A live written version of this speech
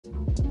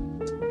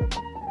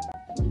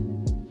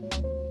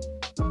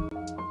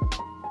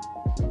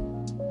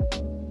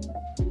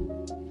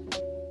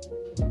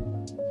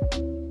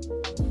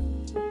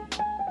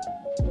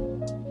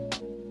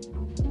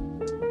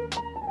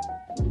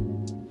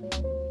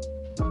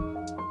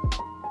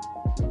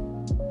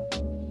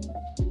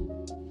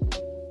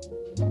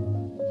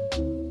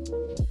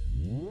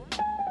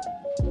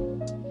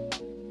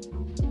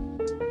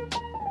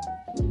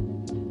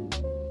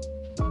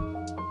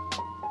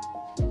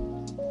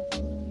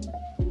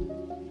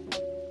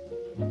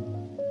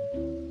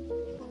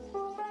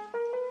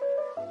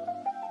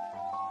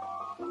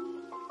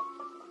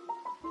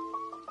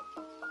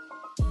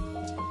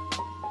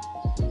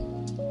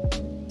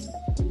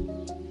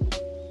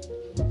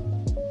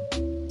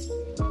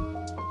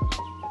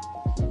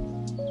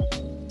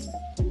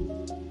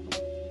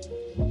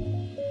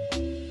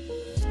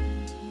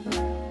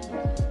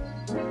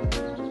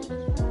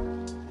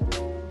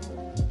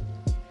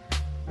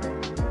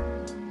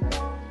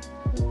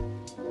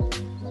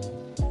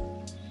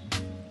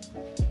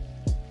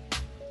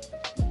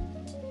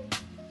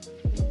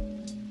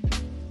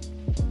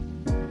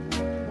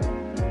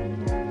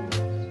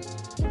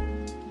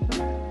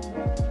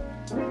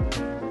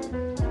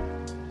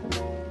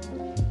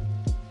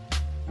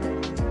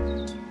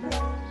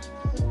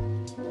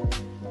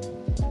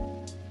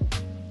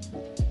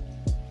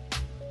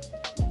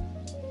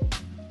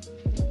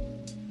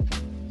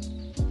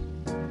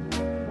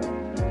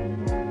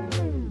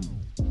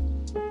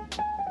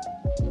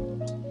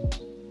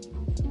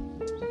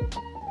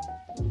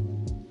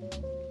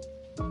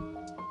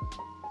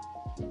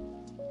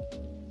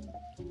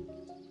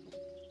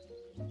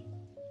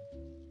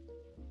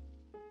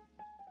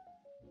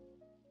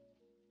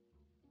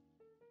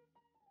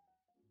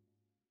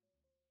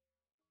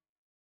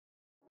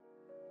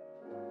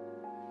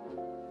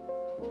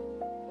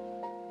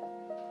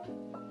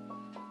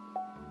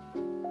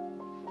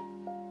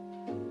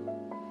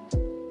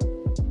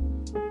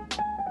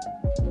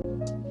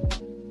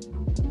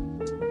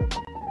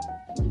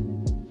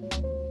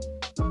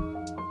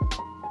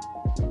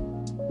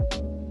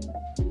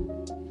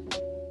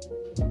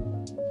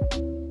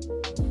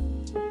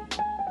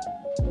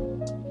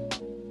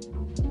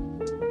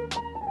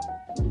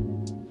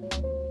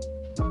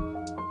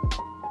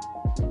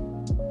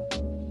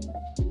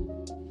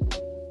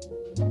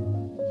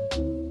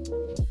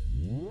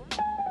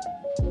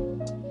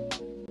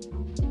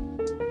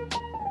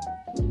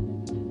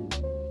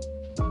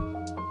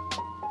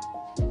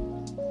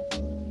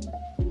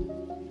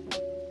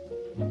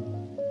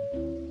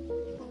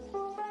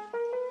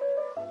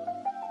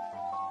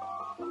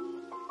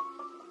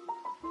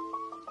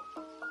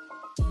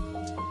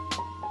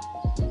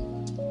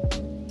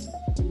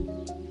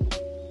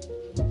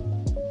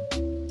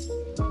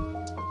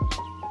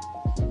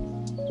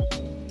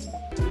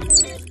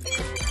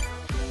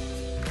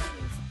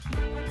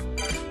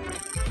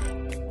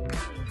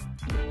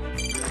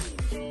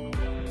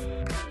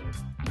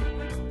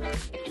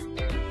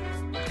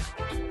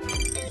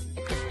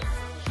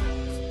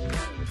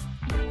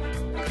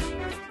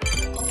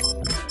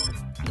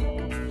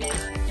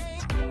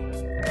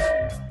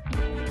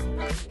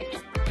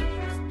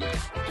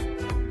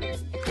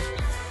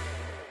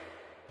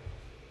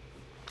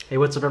Hey,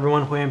 what's up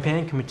everyone?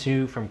 Huei-Yuan coming to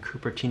you from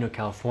Cupertino,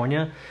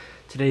 California.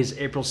 Today is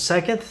April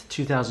 2nd,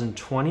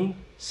 2020.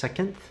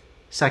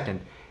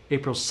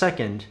 April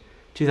 2nd,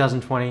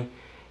 2020.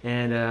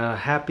 And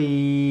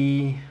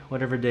happy,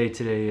 whatever day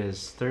today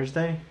is,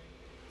 Thursday?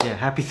 Yeah,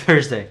 happy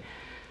Thursday.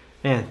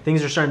 Man,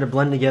 things are starting to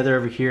blend together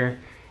over here.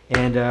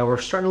 And we're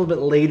starting a little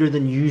bit later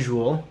than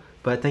usual.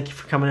 But thank you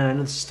for coming in. I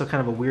know this is still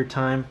kind of a weird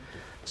time.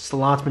 Just a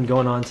lot's been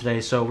going on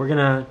today. So we're going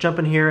to jump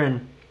in here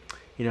and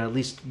at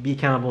least be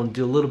accountable and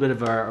do a little bit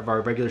of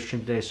our regular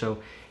stream today.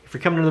 So if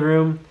you're coming into the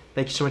room,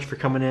 thank you so much for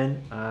coming in.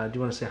 I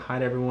do want to say hi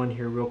to everyone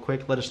here real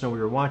quick. Let us know where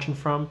you're watching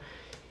from.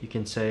 You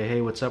can say,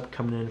 hey, what's up?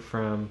 Coming in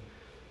from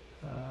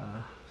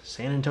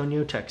San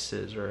Antonio,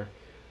 Texas. Or,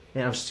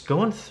 man, I was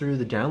going through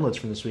the downloads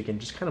from this weekend,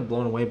 just kind of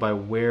blown away by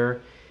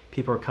where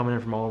people are coming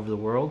in from all over the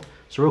world.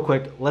 So real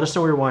quick, let us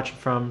know where you're watching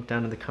from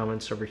down in the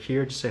comments over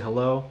here. Just say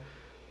hello,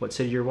 what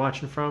city you're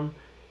watching from.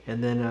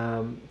 And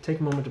then take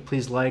a moment to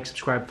please like,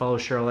 subscribe, follow,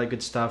 share, all that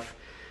good stuff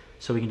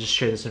so we can just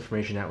share this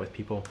information out with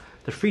people.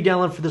 The free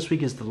download for this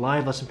week is the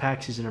live lesson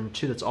pack season number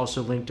 2. That's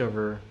also linked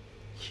over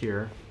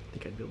here. I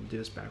think I'd be able to do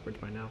this backwards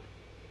by now.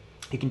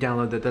 You can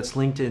download that. That's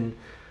linked in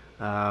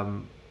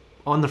on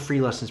the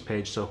free lessons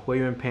page. So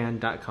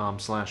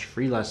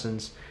hueiyuanpan.com/free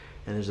lessons.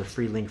 And there's a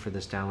free link for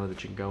this download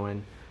that you can go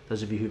in.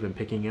 Those of you who've been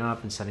picking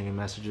up and sending in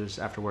messages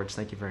afterwards,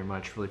 thank you very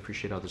much. Really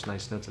appreciate all those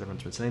nice notes that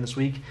everyone's been saying this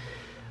week.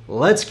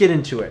 Let's get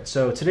into it.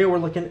 So today we're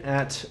looking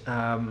at,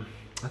 I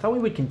thought we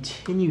would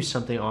continue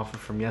something off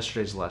from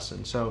yesterday's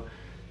lesson. So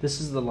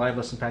this is the live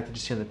lesson pack that you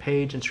see on the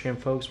page. Instagram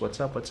folks, what's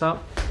up, what's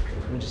up?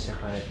 Let me just say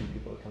hi to a few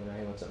people coming out.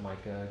 Hey, what's up,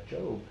 Micah?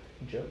 Job,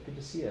 good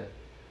to see you.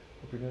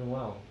 Hope you're doing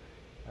well.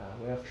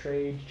 Way Off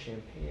Trade,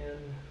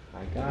 Champagne,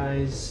 hi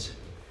guys.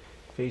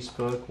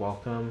 Facebook,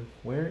 welcome.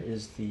 Where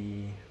is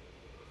the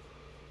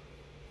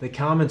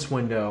comments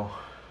window?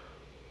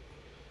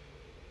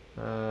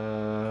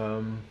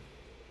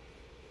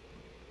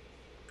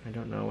 I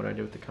don't know what I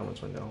did with the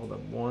comments window. Hold up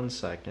 1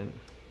 second.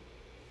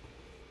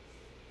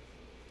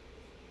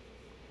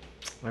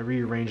 I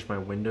rearranged my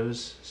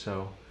windows,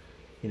 so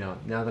now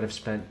that I've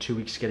spent 2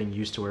 weeks getting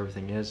used to where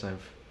everything is,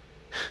 I've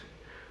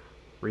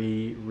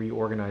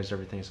reorganized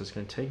everything. So it's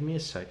going to take me a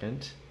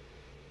second.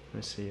 Let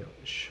me see.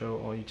 Show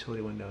all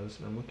utility windows.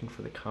 And I'm looking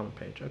for the comment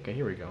page. Okay,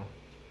 here we go.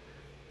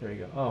 There we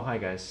go. Oh, hi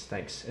guys.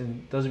 Thanks.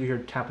 And those of you who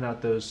are tapping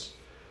out those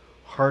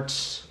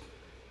hearts,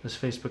 those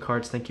Facebook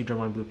hearts, thank you,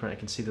 Drumline Blueprint. I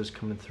can see those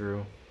coming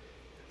through.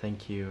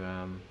 Thank you.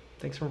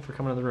 Thanks everyone for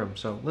coming to the room.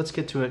 So let's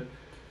get to it.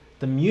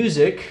 The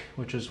music,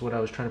 which is what I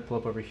was trying to pull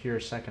up over here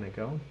a second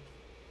ago,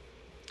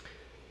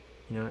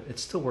 it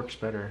still works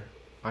better.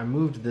 I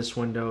moved this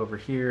window over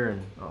here,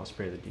 and I'll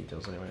spare you the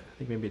details anyway. I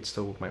think maybe it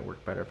still might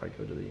work better if I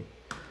go to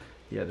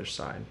the other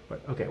side.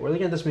 But okay, we're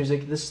looking at this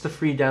music. This is the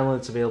free download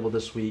that's available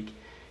this week.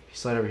 If you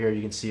slide over here,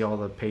 you can see all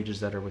the pages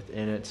that are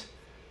within it.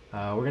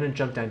 We're going to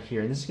jump down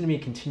here, and this is going to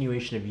be a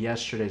continuation of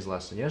yesterday's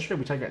lesson. Yesterday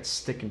we talked about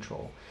stick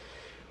control,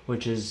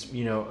 which is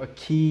a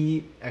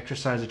key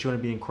exercise that you want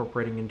to be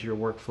incorporating into your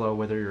workflow,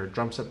 whether you're a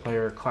drum set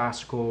player,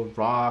 classical,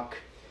 rock,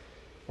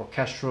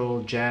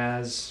 orchestral,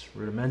 jazz,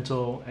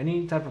 rudimental,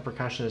 any type of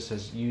percussionist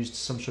has used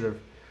some sort of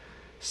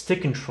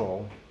stick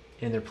control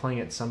in their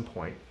playing at some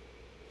point.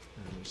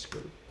 Let's go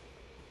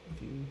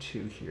view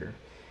 2 here.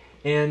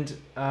 And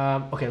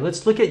okay,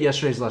 let's look at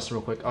yesterday's lesson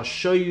real quick. I'll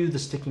show you the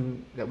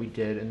sticking that we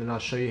did, and then I'll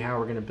show you how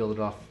we're going to build it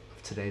off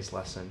of today's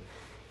lesson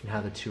and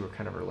how the two are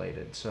kind of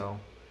related. So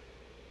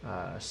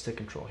stick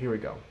control, here we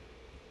go.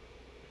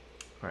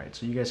 All right,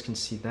 so you guys can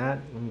see that.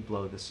 Let me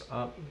blow this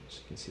up so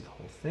you can see the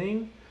whole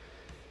thing.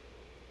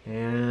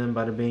 And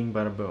bada bing,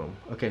 bada boom.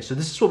 Okay, so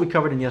this is what we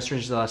covered in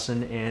yesterday's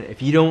lesson, and if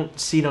you don't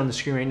see it on the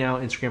screen right now,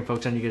 Instagram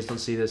folks, I know you guys don't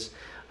see this,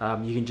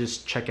 you can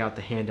just check out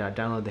the handout,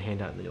 download the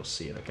handout, and then you'll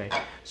see it, okay?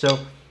 So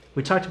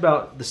we talked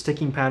about the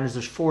sticking patterns.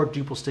 There's 4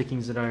 duple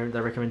stickings that I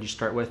recommend you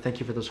start with. Thank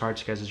you for those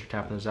hearts, guys, as you're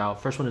tapping those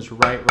out. First one is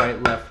right, right,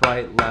 left,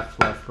 right, left,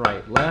 left,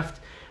 right, left.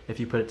 If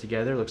you put it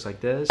together, it looks like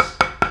this.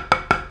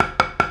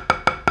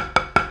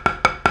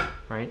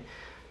 Right?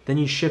 Then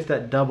you shift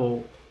that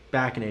double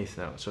back an eighth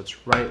note. So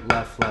it's right,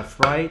 left, left,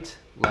 right,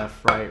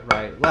 left, right,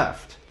 right,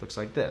 left. Looks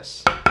like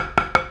this.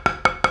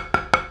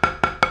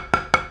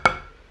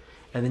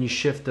 And then you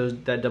shift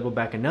that double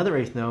back another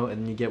eighth note,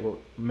 and then you get what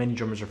many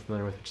drummers are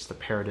familiar with, which is the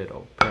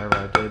paradiddle.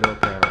 Paradiddle,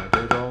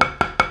 paradiddle.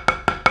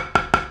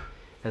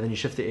 And then you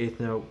shift the eighth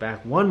note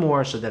back one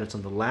more so that it's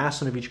on the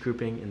last one of each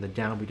grouping and the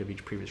downbeat of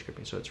each previous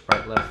grouping. So it's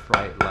right, left,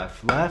 right,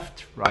 left,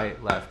 left,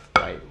 right, left,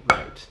 right,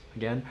 right.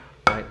 Again,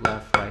 right,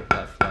 left, right,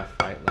 left,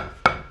 left, right,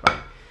 left, right,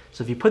 right.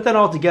 So if you put that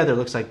all together, it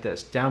looks like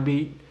this.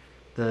 Downbeat,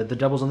 the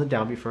doubles on the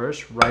downbeat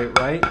first. Right,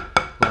 right,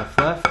 left,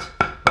 left,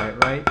 right,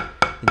 right.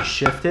 Then you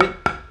shift it.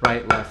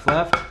 Right, left,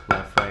 left,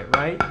 left, right,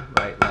 right,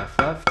 right, left,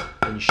 left.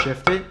 Then you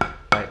shift it.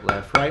 Right,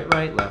 left, right,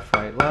 right, left,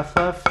 right, left,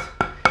 left.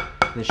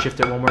 Then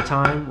shift it one more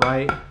time.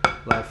 Right,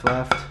 left,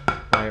 left,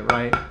 right,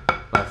 right,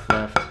 left,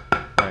 left,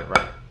 right,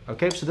 right.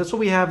 Okay, so that's what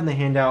we have in the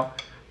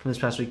handout from this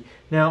past week.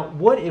 Now,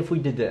 what if we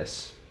did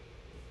this?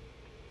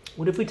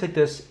 What if we took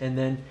this and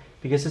then,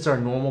 because it's our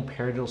normal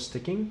paradiddle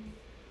sticking,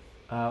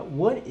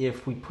 what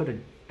if we put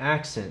an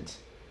accent?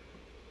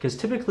 Because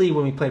typically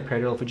when we play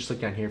paradiddle, if we just look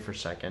down here for a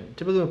second,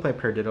 typically when we play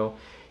paradiddle,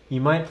 you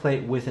might play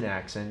it with an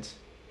accent,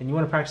 and you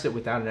want to practice it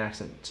without an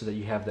accent so that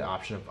you have the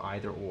option of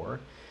either or.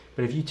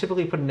 But if you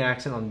typically put an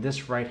accent on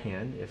this right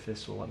hand, if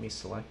this will let me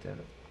select it.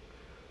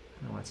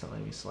 No, it's not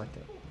letting me select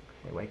it.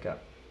 Hey, wake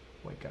up.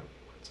 Wake up.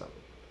 What's up?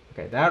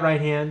 Okay, that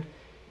right hand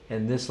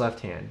and this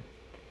left hand.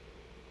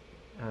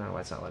 I don't know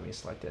why it's not letting me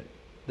select it.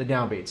 The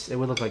downbeats, it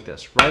would look like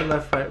this. Right,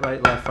 left, right,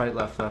 left, right,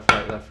 left, right,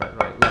 left, right,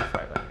 left,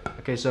 right.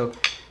 Okay, so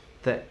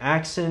the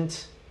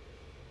accent,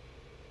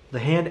 the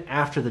hand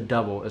after the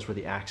double is where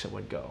the accent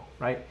would go,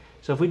 right?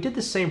 So if we did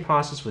the same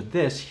process with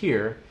this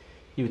here,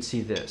 you would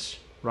see this.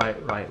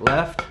 Right,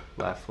 left,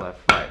 left, right,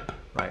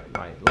 left,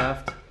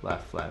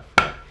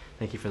 right.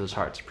 Thank you for those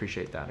hearts,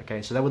 appreciate that,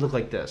 okay? So that would look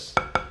like this.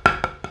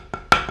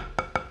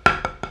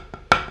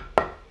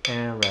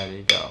 And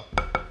ready, go.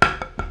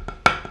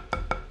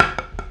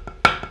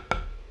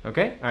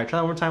 Okay, all right, try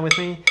that one more time with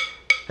me.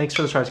 Thanks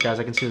for those hearts, guys,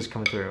 I can see this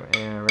coming through.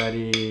 And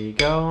ready,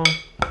 go.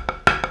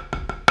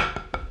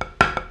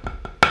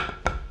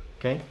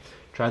 Okay,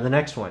 try the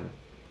next one.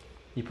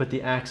 You put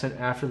the accent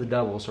after the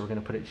double, so we're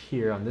gonna put it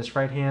here on this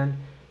right hand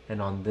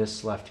and on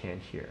this left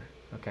hand here,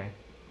 okay?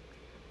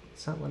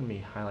 It's not letting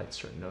me highlight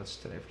certain notes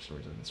today for some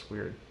reason, it's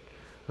weird.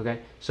 Okay,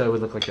 so it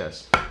would look like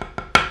this.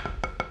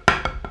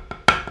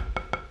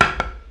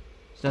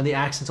 So now the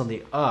accent's on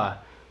the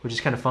which is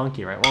kind of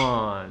funky, right?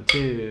 1,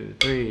 2,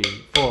 3,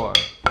 4.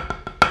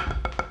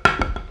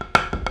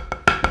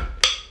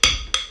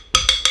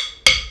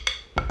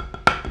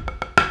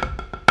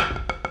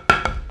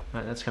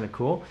 That's kind of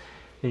cool.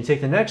 Then you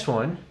take the next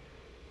one,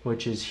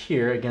 which is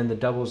here. Again, the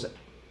doubles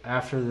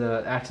after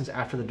the accents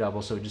after the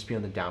double, so it would just be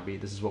on the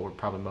downbeat. This is what we're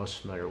probably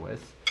most familiar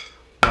with.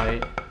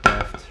 Right,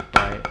 left.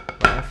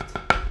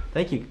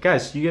 Thank you,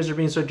 guys. You guys are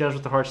being so generous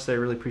with the hearts today. I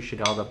really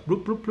appreciate all the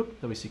bloop, bloop, bloop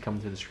that we see coming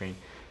through the screen.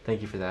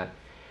 Thank you for that.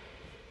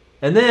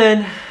 And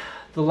then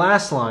the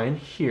last line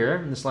here,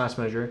 in this last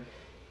measure,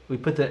 we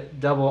put the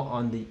double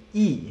on the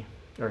E,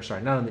 or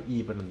sorry, not on the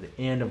E, but on the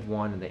and of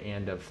 1 and the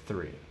and of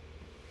 3.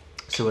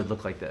 So it would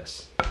look like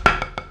this.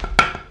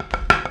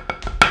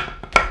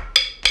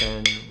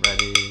 And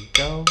ready,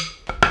 go.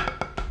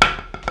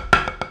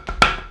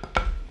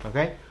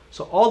 Okay,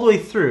 so all the way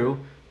through,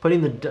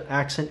 putting the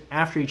accent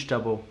after each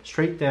double,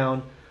 straight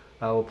down,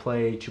 we'll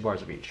play 2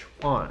 bars of each.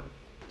 1,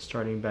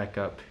 starting back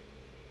up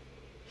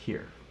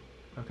here.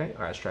 Okay,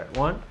 all right, let's try it.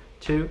 1,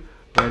 2,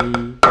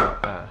 ready,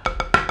 go.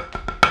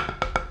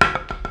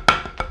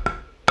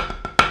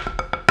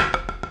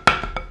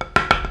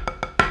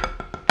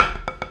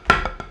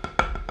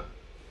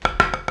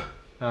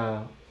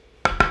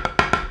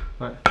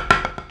 What?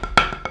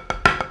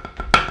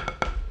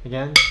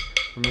 Again,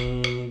 for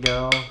me,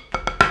 go.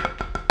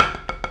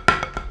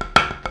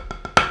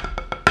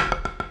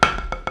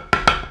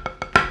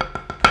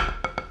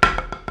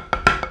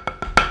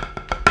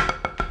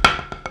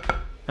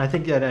 I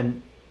think that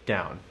end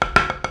down.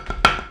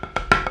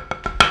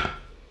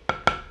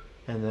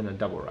 And then a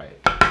double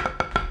right.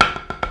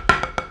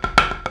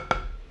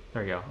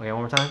 There we go. Okay,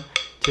 one more time.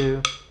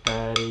 2,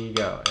 ready,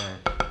 go. And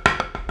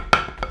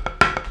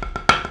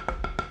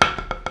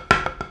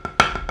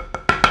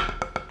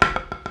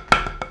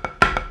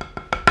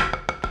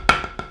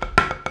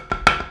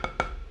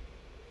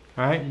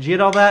all right, did you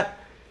get all that?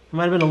 It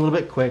might have been a little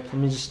bit quick. Let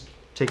me just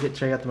check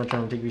out the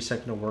metronome. Take me a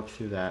second to work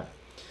through that.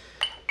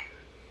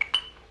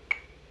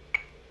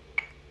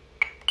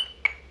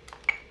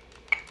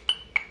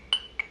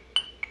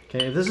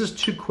 Okay, if this is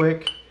too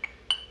quick,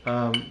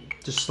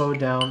 just slow it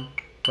down.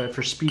 But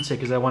for speed's sake,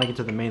 because I want to get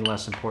to the main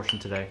lesson portion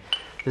today,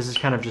 this is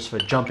kind of just a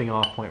jumping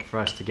off point for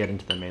us to get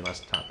into the main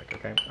lesson topic,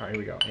 okay? All right, here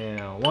we go.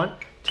 And 1,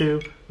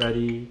 2,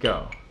 ready,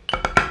 go.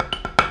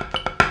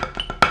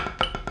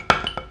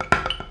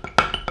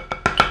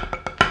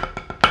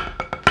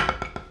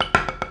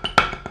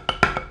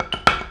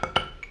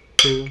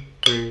 Two,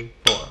 3,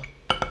 4.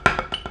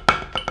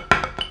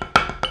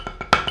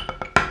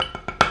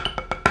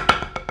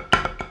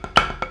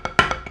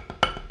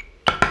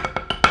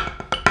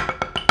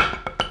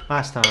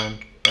 Last time,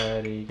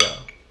 ready, go.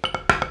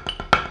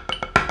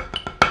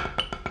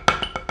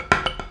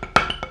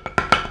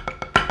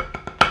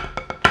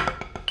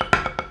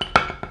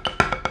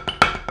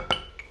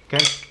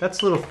 Okay,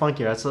 that's a little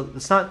funkier.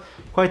 It's not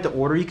quite the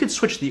order. You could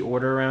switch the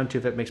order around too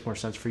if that makes more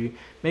sense for you.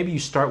 Maybe you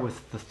start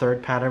with the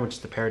third pattern, which is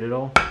the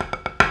paradiddle,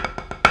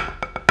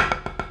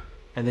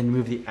 and then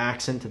move the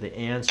accent to the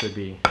and, so it'd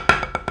be,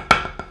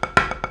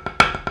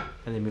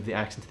 and then move the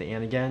accent to the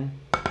and again,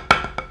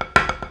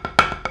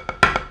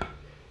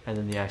 and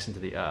then the accent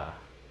to the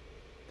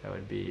That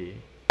would be,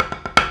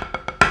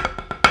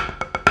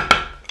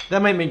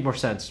 that might make more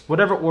sense.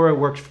 Whatever order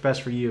works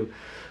best for you.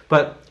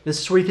 But this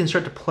is where you can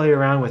start to play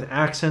around with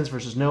accents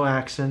versus no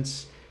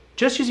accents.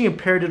 Just using a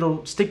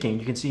paradiddle sticking,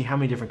 you can see how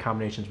many different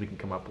combinations we can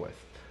come up with.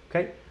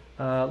 Okay,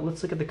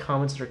 let's look at the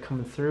comments that are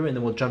coming through, and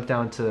then we'll jump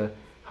down to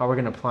how we're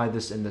going to apply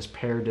this in this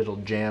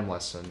paradiddle jam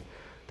lesson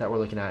that we're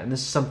looking at. And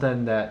this is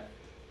something that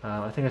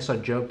I think I saw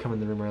Job come in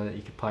the room earlier that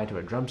you could apply to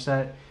a drum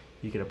set.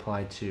 You could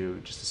apply to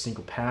just a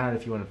single pad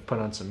if you want to put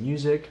on some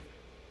music.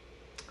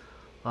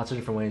 Lots of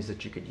different ways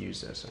that you could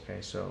use this.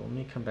 Okay, so let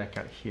me come back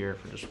out here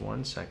for just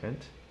 1 second.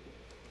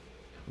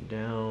 Come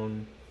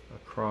down,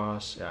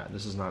 across. Yeah,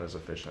 this is not as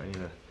efficient. I need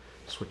to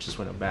switch this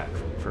window back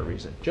for a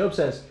reason. Job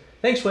says,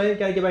 thanks, Huei.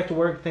 Gotta get back to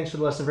work. Thanks for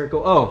the lesson. Very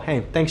cool. Oh,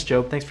 hey, thanks,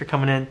 Job. Thanks for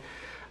coming in.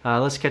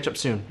 Let's catch up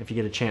soon if you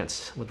get a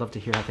chance. Would love to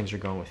hear how things are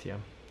going with you.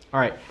 All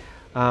right.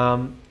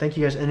 Thank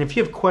you guys. And if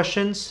you have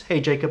questions,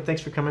 hey, Jacob,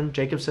 thanks for coming.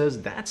 Jacob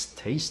says, that's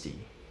tasty.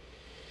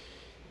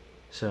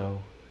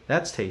 So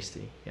that's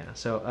tasty. Yeah.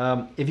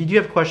 So if you do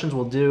have questions,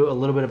 we'll do a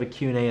little bit of a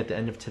Q&A at the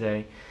end of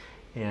today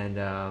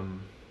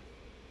and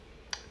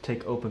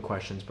take open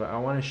questions. But I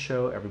want to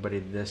show everybody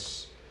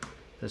this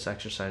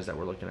exercise that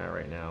we're looking at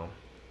right now,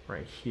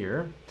 right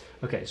here.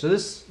 Okay, so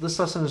this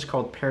lesson is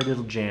called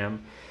Paradiddle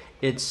Jam.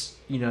 It's,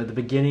 you know, the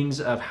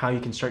beginnings of how you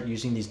can start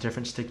using these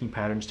different sticking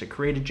patterns to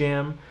create a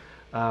jam.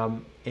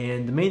 And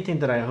the main thing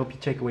that I hope you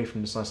take away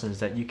from this lesson is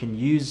that you can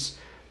use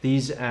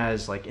these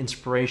as like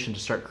inspiration to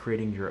start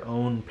creating your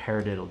own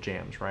paradiddle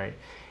jams, right?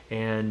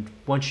 And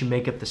once you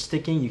make up the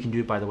sticking, you can do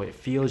it by the way it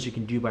feels. You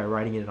can do it by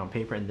writing it on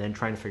paper and then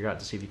trying to figure out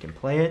to see if you can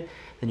play it.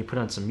 Then you put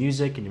on some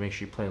music and you make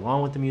sure you play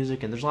along with the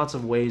music. And there's lots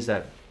of ways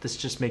that this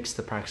just makes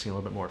the practicing a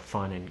little bit more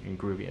fun and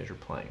groovy as you're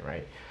playing,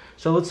 right?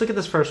 So let's look at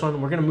this first one.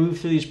 We're going to move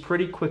through these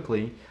pretty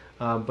quickly,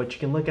 but you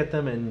can look at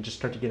them and just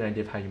start to get an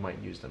idea of how you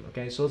might use them,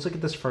 okay? So let's look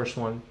at this first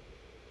one.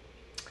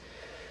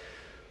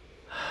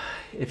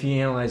 If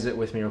you analyze it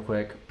with me real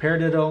quick,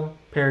 paradiddle,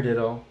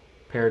 paradiddle,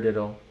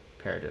 paradiddle,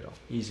 paradiddle.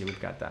 Easy, we've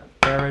got that.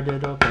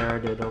 Paradiddle,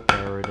 paradiddle,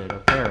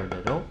 paradiddle,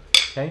 paradiddle.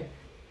 Okay,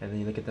 and then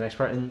you look at the next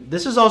part. And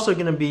this is also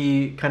going to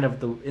be kind of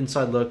the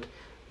inside look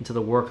into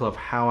the workflow of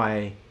how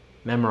I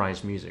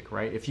memorize music,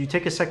 right? If you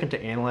take a second to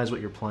analyze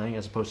what you're playing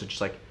as opposed to just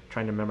like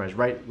trying to memorize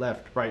right,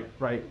 left,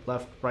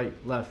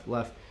 left,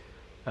 left,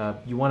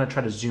 you want to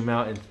try to zoom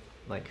out and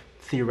like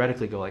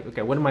theoretically go like,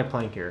 okay, what am I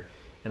playing here?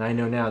 And I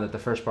know now that the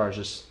first bar is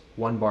just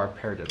 1 bar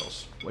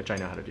paradiddles, which I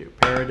know how to do.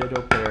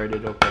 Paradiddle,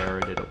 paradiddle,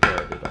 paradiddle,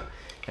 paradiddle.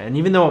 And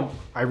even though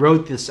I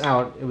wrote this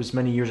out, it was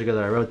many years ago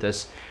that I wrote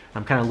this,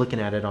 I'm kind of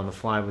looking at it on the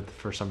fly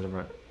for some of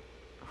them.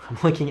 I'm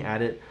looking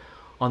at it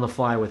on the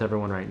fly with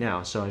everyone right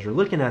now. So as you're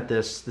looking at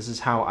this, this is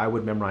how I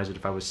would memorize it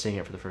if I was singing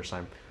it for the first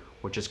time,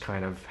 which is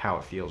kind of how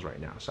it feels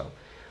right now. So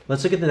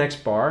let's look at the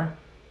next bar.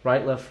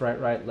 Right, left,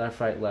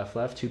 left,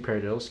 left, 2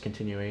 paradiddles,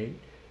 continuate.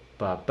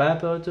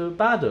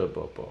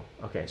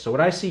 Okay, so what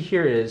I see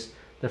here is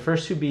the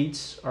first 2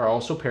 beats are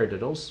also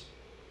paradiddles.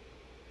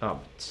 Oh,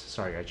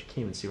 sorry guys, you can't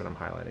even see what I'm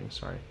highlighting.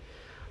 Sorry,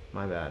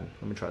 my bad.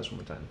 Let me try this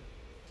one more time.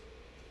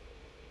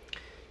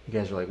 You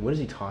guys are like, what is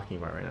he talking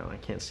about right now? I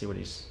can't see what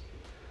he's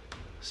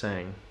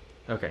saying.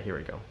 Okay, here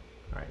we go.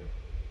 All right.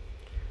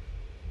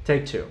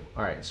 Take 2.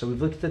 All right, so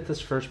we've looked at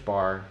this first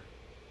bar.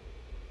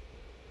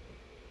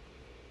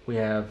 We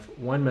have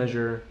 1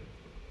 measure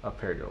of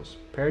paradiddles.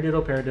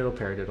 Paradiddle, paradiddle,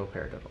 paradiddle,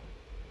 paradiddle.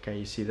 Okay,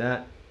 you see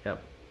that?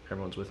 Yep,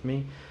 everyone's with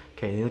me.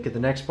 Okay, you look at the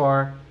next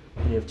bar,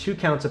 and you have 2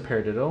 counts of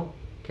paradiddle.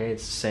 Okay,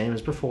 it's the same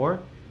as before.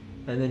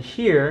 And then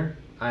here,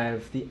 I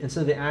have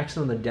instead of the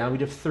accent on the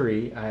downbeat of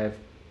 3, I have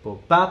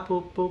bo ba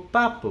bo bo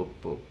ba bo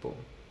bo bo.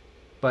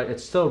 But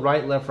it's still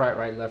right, left,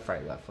 left,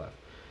 left.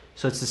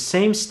 So it's the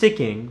same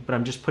sticking, but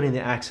I'm just putting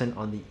the accent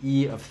on the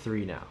E of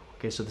 3 now.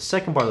 Okay, so the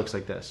second bar looks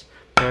like this.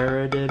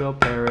 Paradiddle,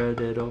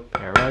 paradiddle,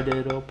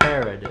 paradiddle,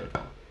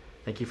 paradiddle.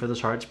 Thank you for those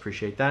hearts,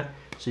 appreciate that.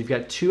 So you've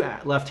got 2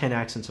 left-hand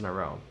accents in a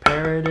row.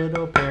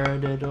 Paradiddle,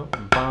 paradiddle,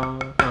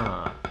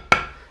 ba.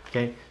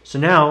 Okay, so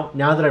now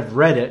that I've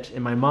read it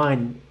in my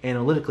mind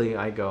analytically,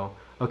 I go,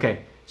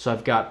 okay, so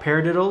I've got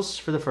paradiddles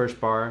for the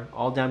first bar,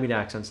 all downbeat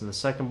accents. In the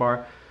second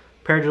bar,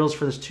 paradiddles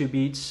for those 2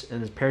 beats,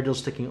 and there's paradiddles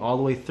sticking all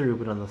the way through,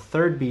 but on the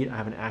third beat, I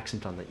have an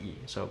accent on the E.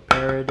 So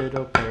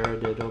paradiddle,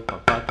 paradiddle,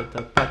 ba ba da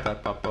da ba da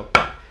ba ba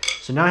ba.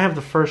 So now I have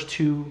the first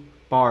 2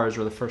 bars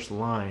or the first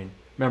line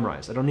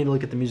memorized. I don't need to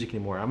look at the music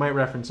anymore. I might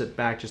reference it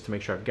back just to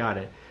make sure I've got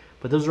it.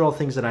 But those are all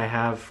things that I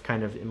have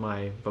kind of in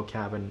my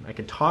vocab, and I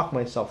can talk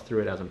myself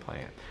through it as I'm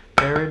playing it.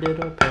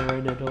 Paradiddle,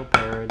 paradiddle,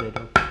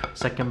 paradiddle.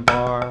 Second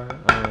bar.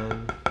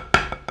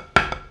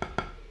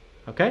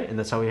 Okay, and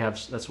that's what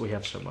we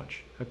have so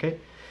much. Okay,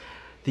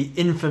 the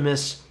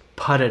infamous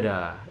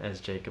pa-da-da, as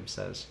Jacob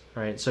says.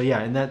 All right, so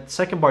yeah, in that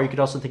second bar, you could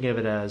also think of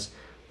it as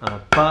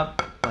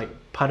like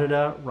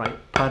pa-da-da, right,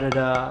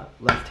 pa-da-da,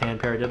 left hand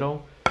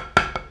paradiddle.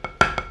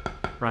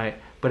 Right,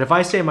 but if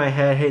I say in my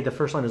head, hey, the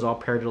first line is all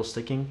paradiddle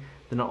sticking,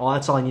 then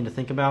that's all I need to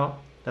think about.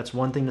 That's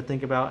one thing to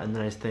think about, and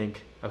then I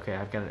think, okay,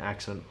 I've got an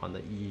accent on the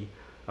E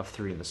of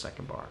 3 in the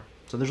second bar.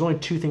 So there's only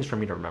 2 things for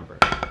me to remember.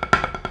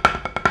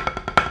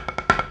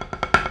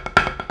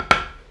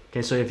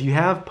 Okay, so if you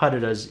have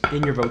pa-da-das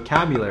in your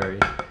vocabulary,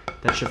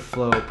 that should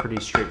flow pretty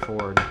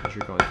straightforward as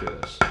you're going through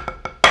this.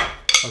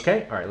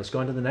 Okay, all right, let's go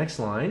on to the next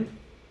line.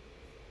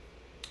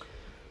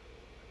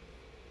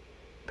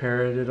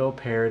 Paradiddle,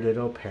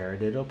 paradiddle,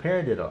 paradiddle,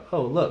 paradiddle.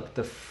 Oh, look,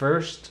 the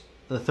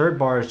third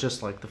bar is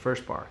just like the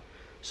first bar.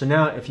 So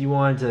now if you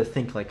wanted to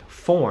think like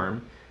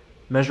form,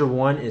 measure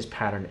 1 is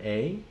pattern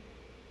A,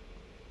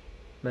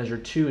 measure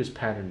 2 is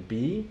pattern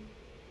B,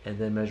 And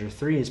then measure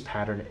 3 is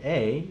pattern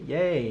A.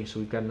 Yay! So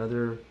we've got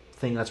another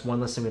thing. That's one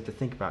less thing we have to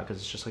think about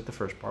because it's just like the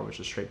first bar, which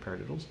is straight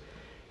paradiddles.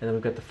 And then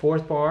we've got the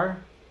fourth bar,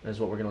 is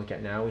what we're going to look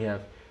at now. We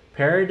have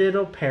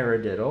paradiddle,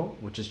 paradiddle,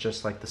 which is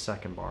just like the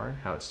second bar,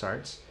 how it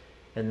starts.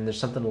 And then there's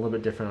something a little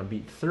bit different on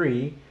beat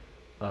 3.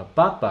 Bop,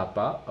 bop,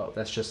 bop. Oh,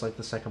 that's just like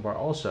the second bar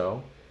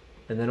also.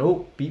 And then,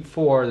 oh, beat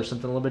 4, there's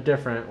something a little bit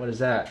different. What is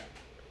that?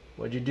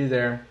 What'd you do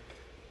there?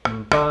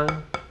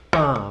 Bum,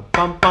 bum,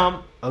 bum,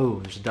 bum. Oh,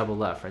 there's a double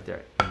left right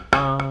there.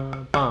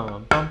 Bum,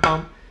 bum, bum,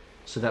 bum.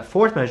 So that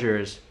fourth measure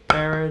is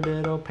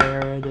paradiddle,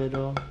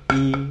 paradiddle,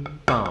 E,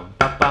 bum,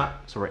 bop,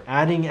 bop. So we're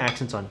adding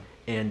accents on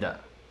and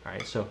All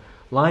right, so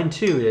line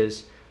 2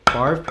 is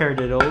bar of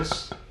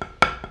paradiddles,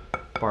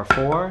 bar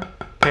 4,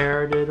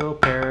 paradiddle,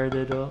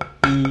 paradiddle,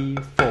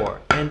 E4,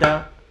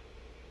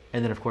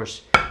 and then of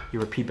course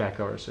you repeat back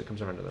over so it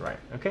comes over to the right.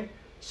 Okay,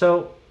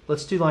 so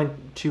let's do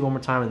line 2 one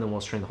more time and then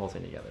we'll string the whole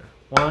thing together.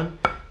 1,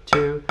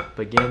 2,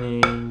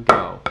 beginning,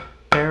 go.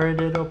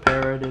 Paradiddle,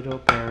 paradiddle,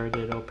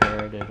 paradiddle,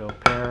 paradiddle,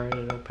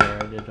 paradiddle,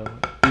 paradiddle,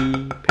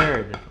 E,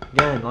 paradiddle.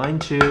 Again, line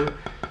 2,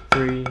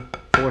 3,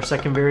 4,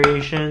 second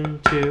variation,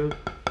 2,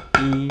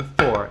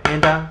 E4,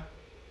 and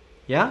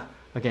yeah?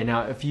 Okay,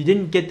 now if you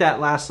didn't get that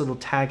last little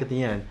tag at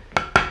the end,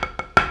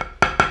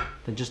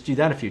 then just do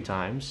that a few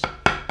times.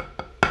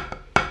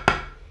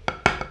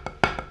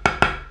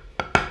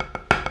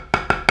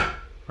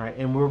 Right,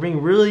 and we're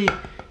being really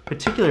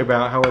particular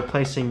about how we're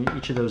placing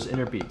each of those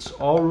inner beats.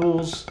 All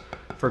rules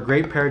for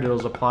great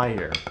paradiddles apply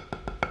here.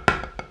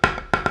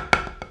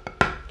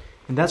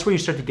 And that's where you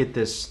start to get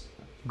this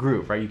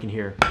groove, right? You can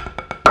hear.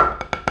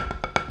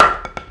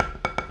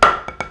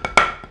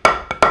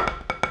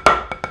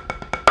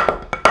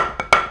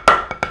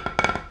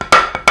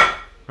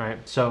 Right,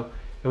 so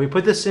if we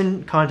put this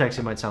in context,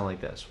 it might sound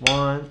like this.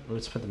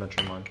 Let's put the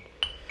metronome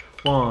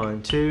on.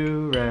 1,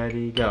 2,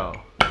 ready, go.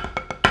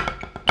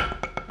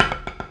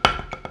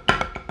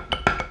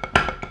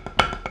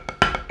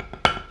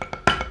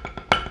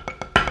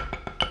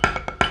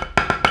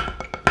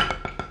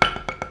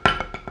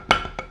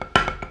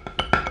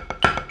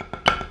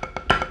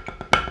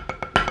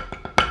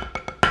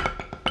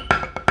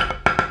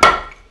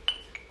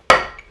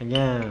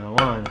 Again,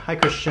 1. Hi,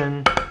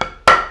 Christian.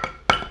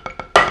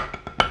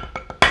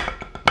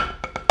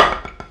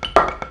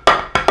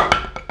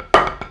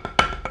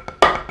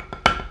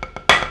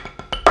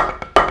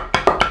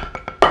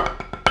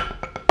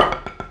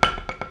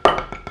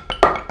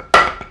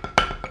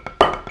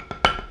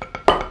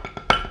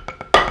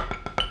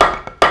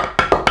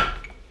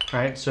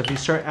 Right, so if you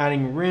start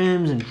adding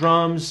rims and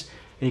drums,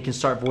 and you can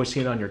start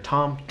voicing it on your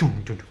tom,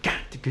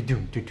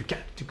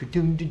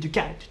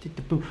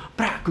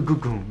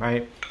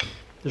 right?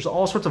 There's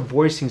all sorts of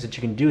voicings that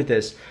you can do with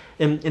this.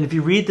 And if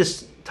you read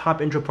this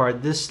top intro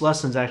part, this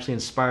lesson is actually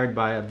inspired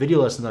by a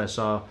video lesson that I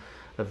saw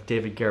of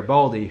David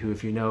Garibaldi, who,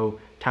 if you know,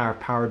 Tower of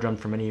Power drummed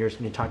for many years,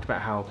 and he talked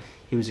about how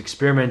he was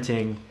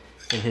experimenting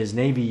in his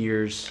Navy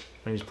years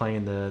when he was playing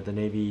in the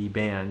Navy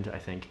band, I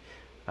think,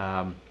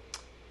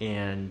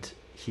 and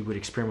he would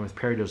experiment with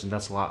paradiddles, and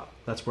that's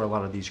where a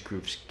lot of these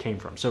grooves came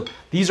from. So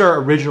these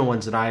are original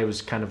ones that I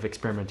was kind of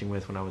experimenting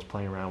with when I was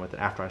playing around with it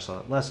after I saw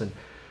that lesson.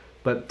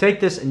 But take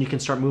this and you can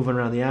start moving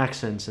around the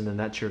accents, and then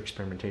that's your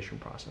experimentation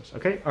process.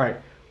 Okay, all right,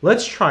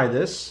 let's try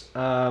this.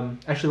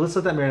 Actually, let's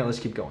let that marinate. Let's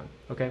keep going.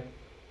 Okay.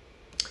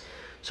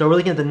 So we're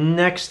looking at the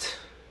next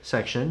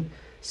section.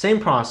 Same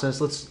process.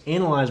 Let's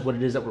analyze what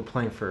it is that we're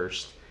playing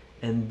first,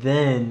 and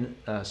then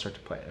start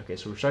to play it. Okay,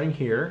 so we're starting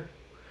here.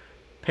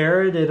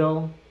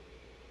 Paradiddle.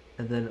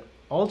 And then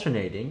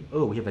alternating.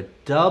 Oh, we have a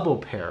double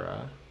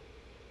para.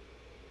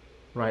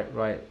 Right,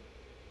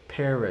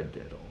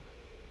 paradiddle.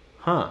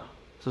 Huh.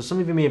 So some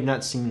of you may have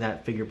not seen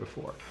that figure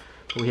before.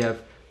 But we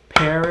have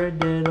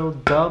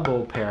paradiddle,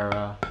 double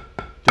para.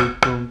 Do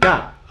boom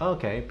ga.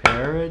 Okay,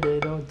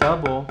 paradiddle,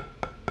 double.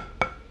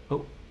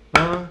 Oh,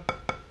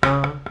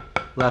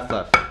 left,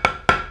 left.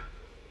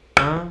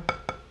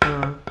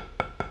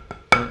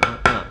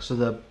 So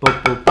the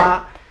bo bo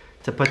ba,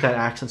 to put that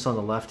accents on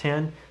the left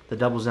hand, the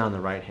double's down the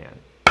right hand.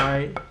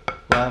 Right,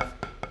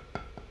 left,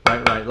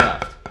 right,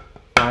 left.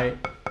 Right,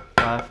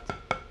 left,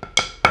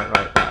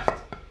 right,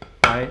 left.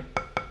 Right,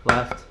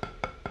 left,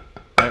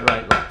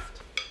 right,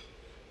 left.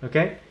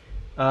 Okay?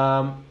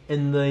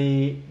 In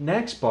the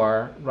next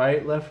bar,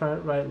 right, left,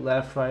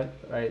 left,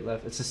 right,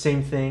 left. It's the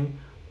same thing.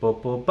 Bo,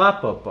 bo, ba,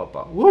 bo, bo,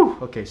 bo. Woo!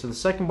 Okay, so the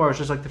second bar is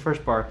just like the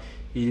first bar.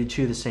 You do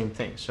two of the same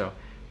thing. So,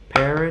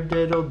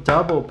 paradiddle,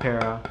 double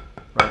para,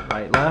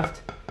 right,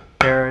 left.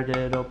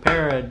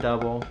 Paradiddle,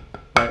 double,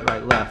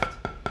 right, left.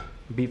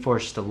 Beat 4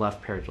 is just a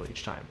left paradiddle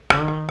each time.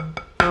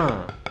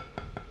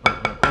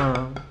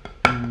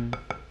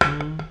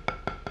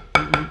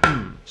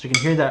 So you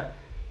can hear that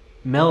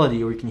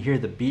melody, or you can hear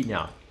the beat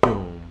now.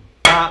 Boom,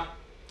 bop,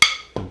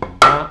 boom,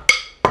 bop,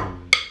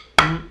 boom,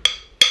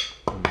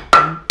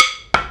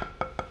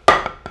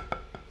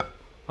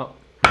 oh.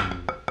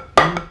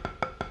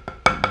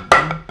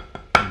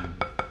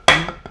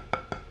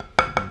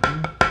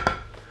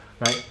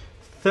 Right.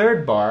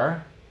 Third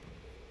bar,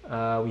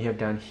 we have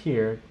down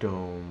here,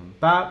 dum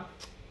ba,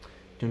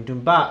 dum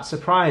dum ba.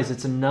 Surprise!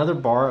 It's another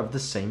bar of the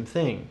same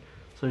thing.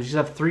 So you just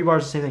have 3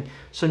 bars of the same thing.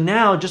 So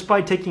now, just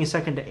by taking a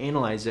second to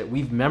analyze it,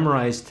 we've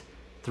memorized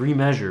 3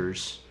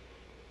 measures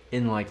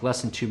in like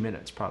less than 2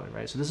 minutes, probably,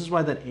 right? So this is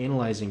why that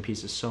analyzing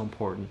piece is so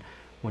important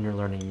when you're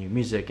learning new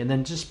music. And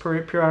then just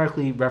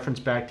periodically reference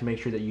back to make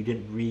sure that you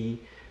didn't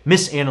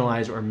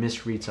misanalyze or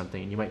misread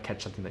something, and you might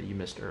catch something that you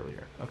missed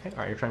earlier. Okay, all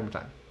right, you're trying one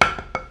more time.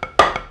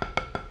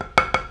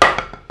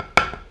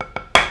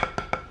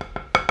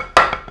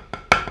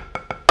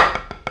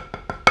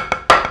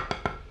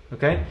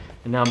 Okay,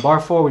 and now in bar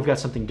 4, we've got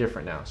something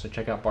different now. So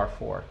check out bar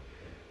 4.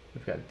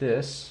 We've got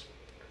this.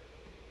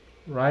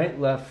 Right,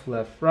 left,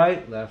 left,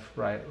 right, left,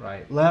 right,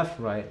 right, left,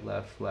 right,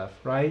 left, left,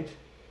 right.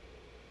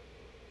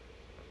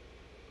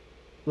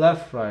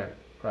 Left, right,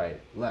 right,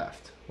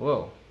 left.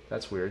 Whoa,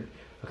 that's weird.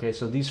 Okay,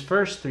 so these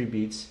first 3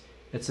 beats,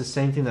 it's the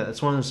same thing.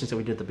 That's one of those things that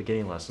we did at the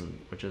beginning lesson,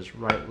 which is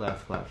right,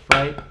 left, left,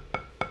 right.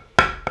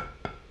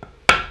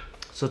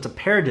 So it's a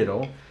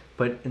paradiddle,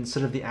 but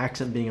instead of the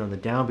accent being on the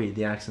downbeat,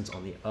 the accent's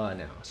on the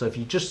now. So if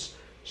you just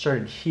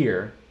started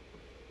here,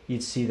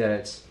 you'd see that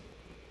it's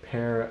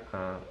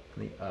paradiddle,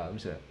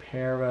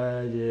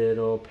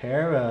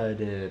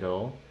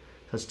 paradiddle.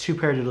 So it's 2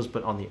 paradiddles,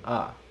 but on the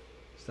So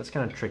that's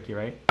kind of tricky,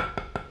 right?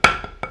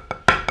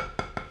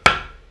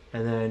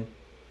 And then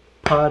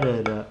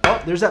pa-da-da.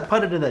 Oh, there's that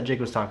pa-da-da that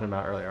Jake was talking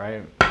about earlier,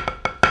 right?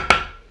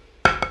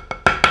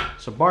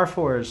 So bar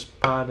 4 is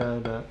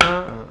pa-da-da.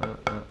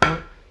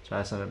 So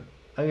that's not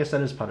I guess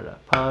that is pa-da-da.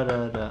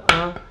 Pa-da-da.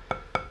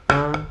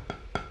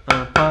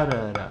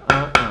 Pa-da-da.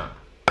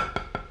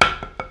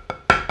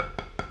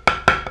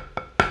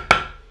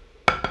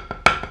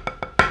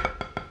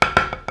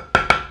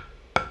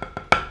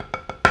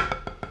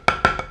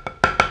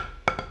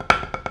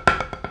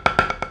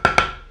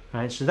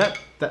 Right, so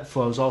that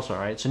flows also,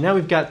 right? So now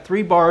we've got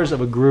 3 bars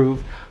of a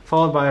groove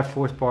followed by a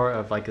 4th bar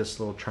of like this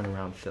little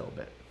turnaround fill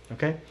bit,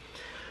 okay?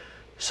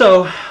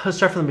 So let's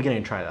start from the beginning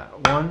and try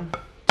that. 1,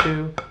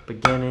 2,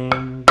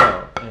 beginning,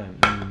 go.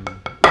 And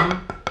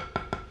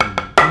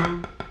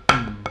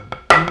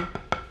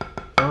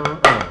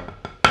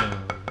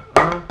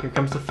here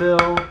comes the fill.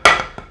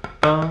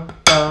 Ba,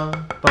 ba,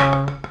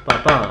 ba,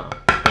 ba, ba.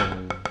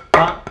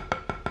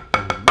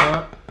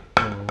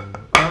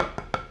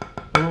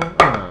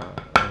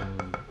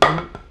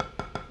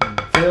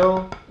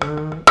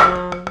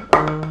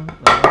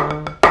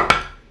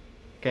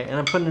 Okay, and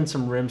I'm putting in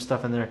some rim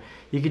stuff in there.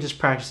 You could just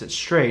practice it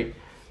straight,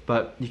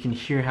 but you can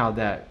hear how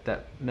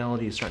that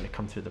melody is starting to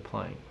come through the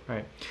playing.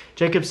 Right?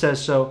 Jacob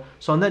says, so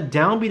on that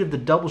downbeat of the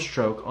double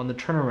stroke on the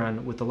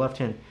turnaround with the left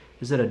hand,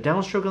 is that a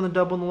downstroke on the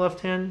double on the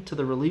left hand to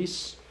the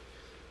release?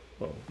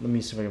 Well, let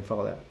me see if I can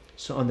follow that.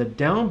 So on the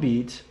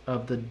downbeat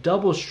of the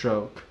double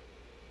stroke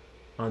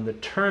on the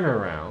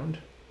turnaround,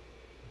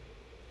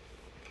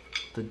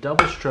 the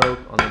double stroke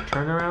on the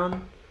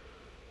turnaround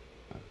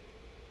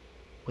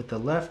with the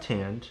left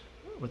hand,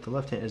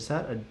 is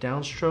that a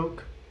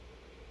downstroke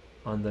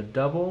on the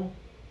double?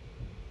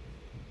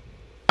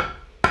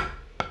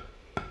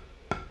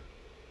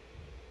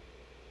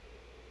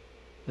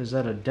 Is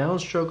that a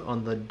downstroke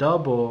on the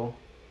double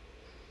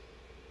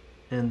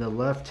in the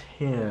left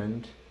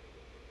hand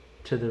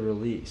to the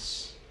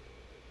release?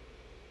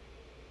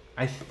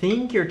 I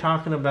think you're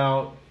talking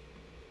about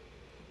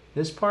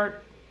this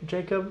part,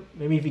 Jacob.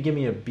 Maybe if you give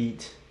me a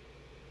beat.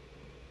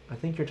 I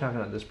think you're talking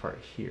about this part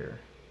here.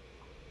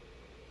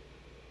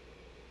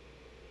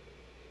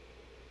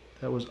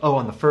 That was, oh,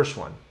 on the first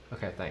one.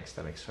 Okay, thanks.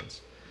 That makes sense.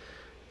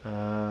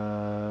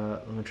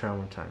 Let me try one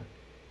more time.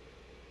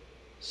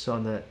 So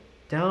on the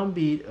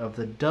downbeat of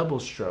the double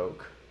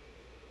stroke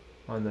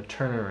on the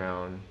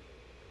turnaround.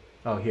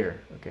 Oh,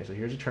 here. Okay, so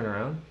here's a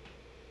turnaround.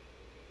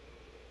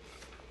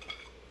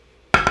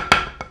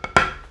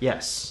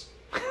 Yes.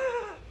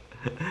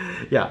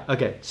 Yeah,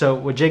 okay. So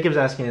what Jacob's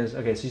asking is,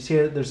 okay, so you see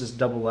there's this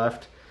double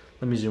left.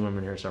 Let me zoom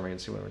in here so everyone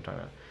can see what we're talking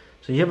about.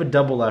 So you have a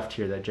double left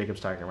here that Jacob's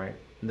talking, right?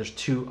 And there's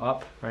 2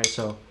 up, right?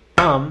 So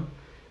on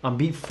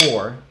beat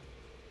 4,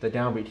 the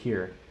downbeat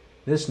here,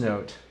 this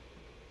note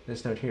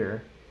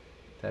here,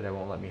 that it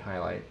won't let me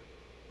highlight.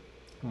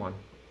 Come on.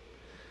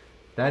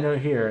 That note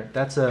here,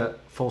 that's a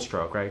full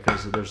stroke, right?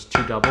 Because there's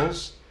 2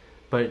 doubles.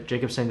 But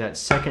Jacob's saying that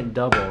second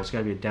double is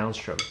going to be a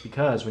downstroke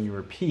because when you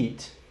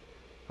repeat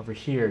over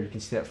here, you can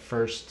see that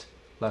first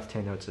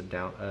left-hand note's is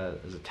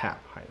a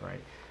tap height,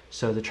 right?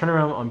 So the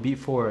turnaround on beat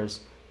 4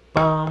 is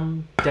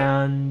bum,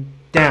 down,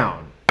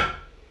 down.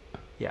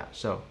 Yeah,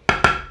 so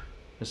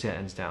you'll see that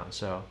ends down.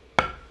 So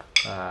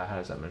how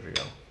does that measure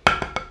go?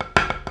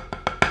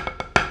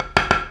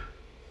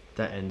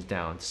 That ends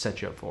down to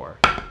set you up for.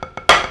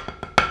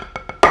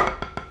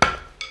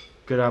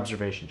 Good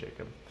observation,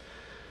 Jacob.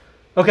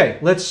 Okay,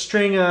 let's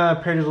string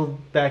paradiddle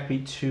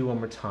backbeat 2 one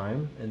more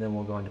time, and then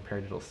we'll go into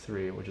paradiddle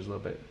 3, which is a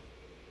little bit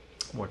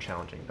more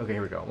challenging. Okay,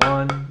 here we go.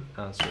 1,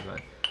 let's do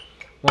that.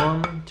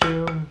 1,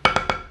 2.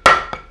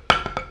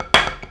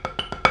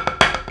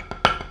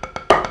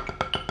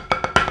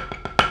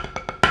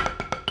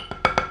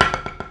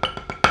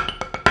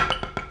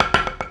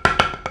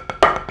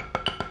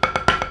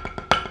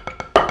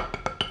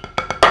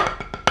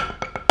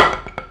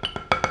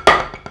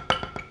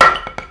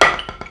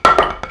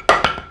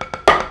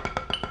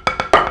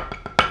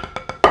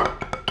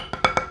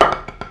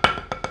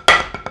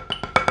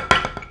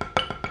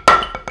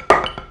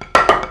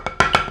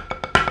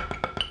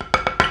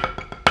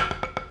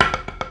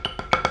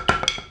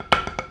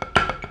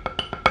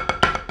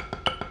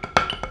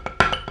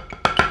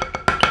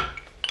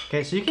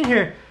 Okay, so you can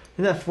hear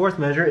in that fourth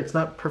measure, it's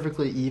not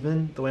perfectly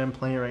even the way I'm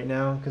playing it right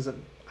now because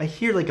I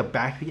hear like a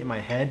backbeat in my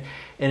head,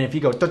 and if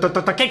you go, but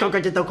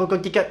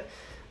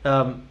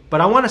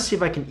I want to see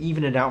if I can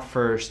even it out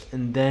first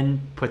and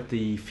then put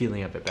the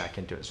feeling of it back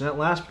into it. So that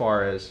last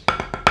bar is.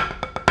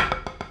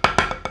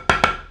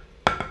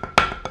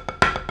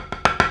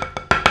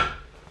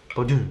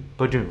 Bodoom,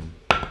 bodoom.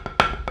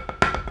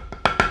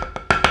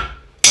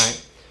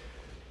 Alright.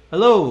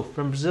 Hello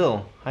from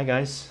Brazil. Hi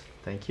guys.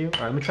 Thank you.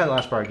 Alright, let me try the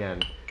last bar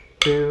again.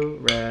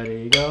 2,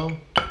 ready, go.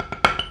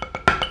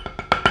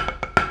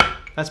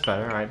 That's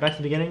better. Alright, back to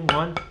the beginning.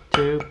 1,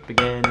 2,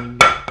 beginning,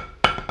 go.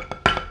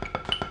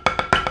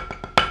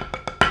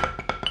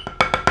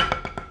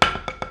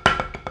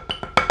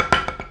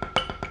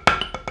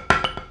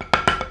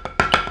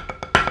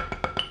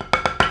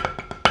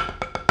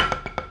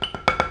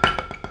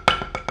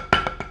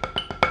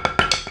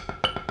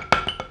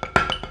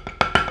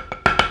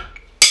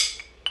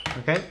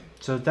 Okay,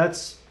 so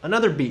that's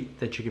another beat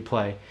that you could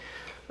play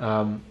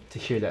to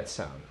hear that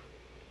sound.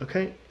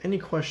 Okay, any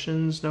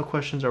questions? No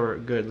questions? Or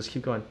good, let's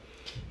keep going.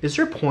 Is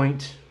there a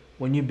point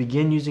when you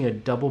begin using a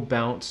double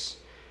bounce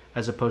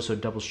as opposed to a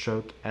double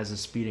stroke as the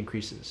speed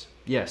increases?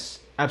 Yes,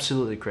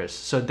 absolutely, Chris.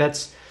 So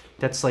that's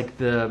like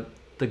the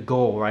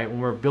goal, right? When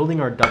we're building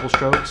our double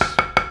strokes,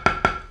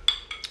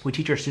 we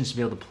teach our students to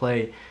be able to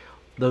play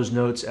those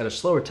notes at a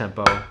slower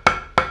tempo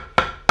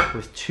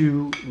with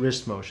 2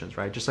 wrist motions,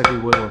 right? Just like we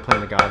would when we're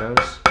playing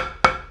legatos.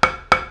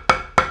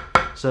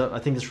 So I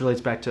think this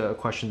relates back to a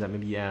question that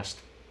maybe you asked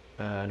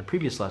in a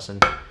previous lesson.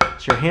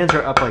 So your hands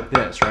are up like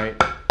this, right?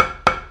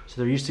 So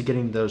they're used to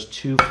getting those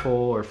 2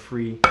 full or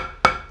free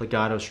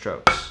legato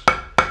strokes.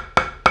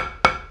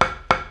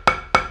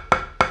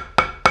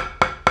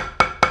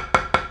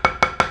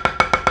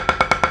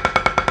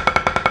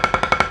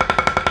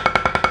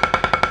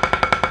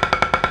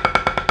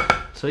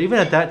 So even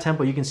at that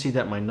tempo, you can see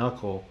that my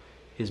knuckle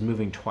is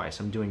moving twice.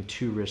 I'm doing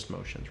 2 wrist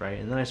motions, right?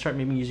 And then I start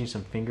maybe using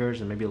some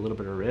fingers and maybe a little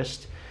bit of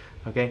wrist,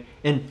 okay?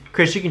 And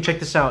Chris, you can check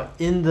this out.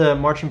 In the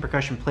marching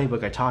percussion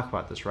playbook, I talk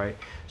about this, right?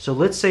 So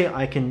let's say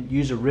I can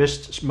use a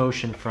wrist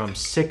motion from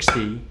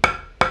 60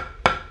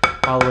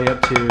 all the way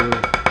up to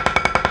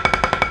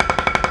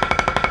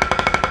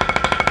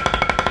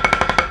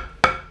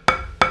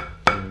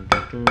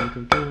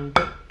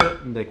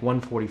like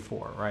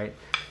 144, right?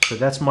 So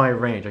that's my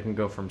range. I can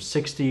go from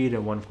 60 to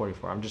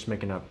 144. I'm just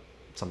making up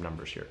some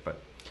numbers here, but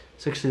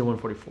 60 to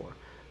 144.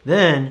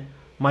 Then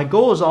my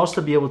goal is also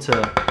to be able to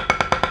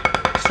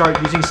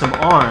start using some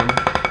arm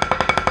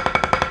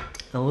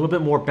and a little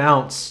bit more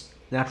bounce,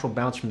 natural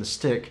bounce from the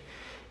stick,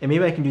 and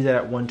maybe I can do that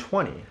at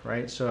 120,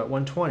 right? So at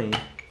 120,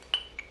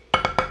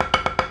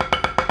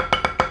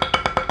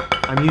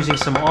 I'm using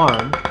some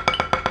arm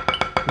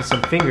and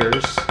some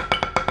fingers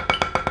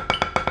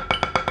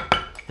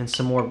and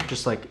some more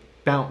just like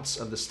bounce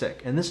of the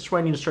stick. And this is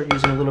where I need to start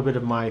using a little bit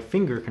of my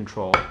finger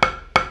control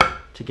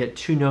to get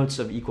 2 notes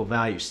of equal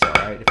value still,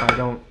 right? If I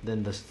don't,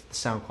 then the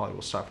sound quality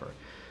will suffer.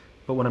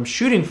 But what I'm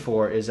shooting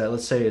for is that,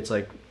 let's say it's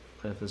like,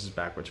 if this is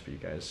backwards for you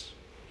guys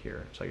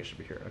here, so I guess it should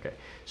be here, okay.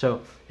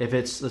 So if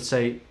it's, let's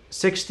say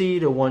 60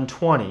 to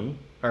 120,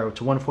 or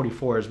to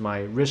 144 is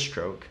my wrist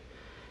stroke,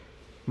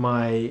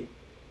 my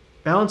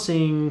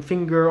bouncing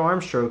finger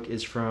arm stroke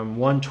is from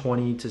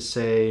 120 to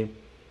say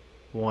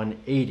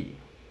 180,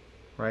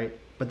 right?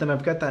 But then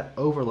I've got that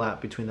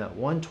overlap between that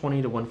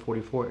 120 to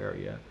 144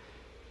 area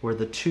where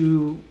the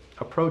 2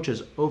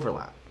 approaches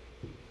overlap.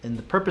 And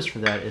the purpose for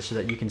that is so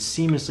that you can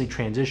seamlessly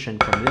transition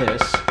from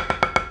this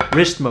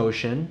wrist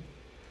motion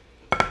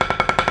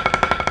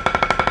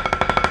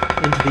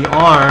into the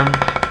arm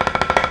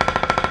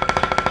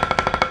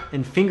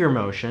and finger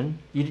motion.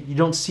 You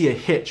don't see a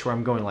hitch where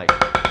I'm going like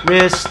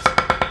wrist,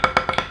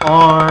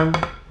 arm,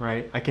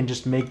 right? I can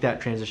just make that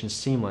transition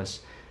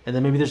seamless. And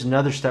then maybe there's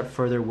another step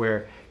further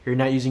where you're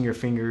not using your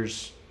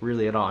fingers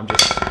really at all. I'm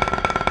just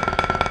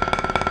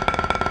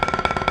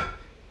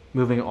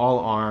moving all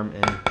arm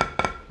and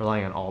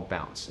relying on all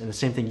bounce. And the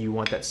same thing, you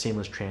want that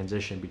seamless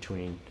transition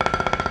between,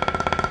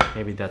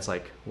 maybe that's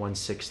like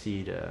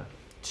 160 to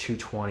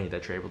 220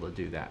 that you're able to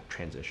do that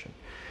transition.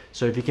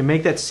 So if you can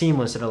make that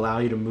seamless, it allow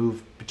you to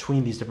move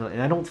between these different,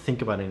 and I don't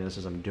think about any of this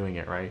as I'm doing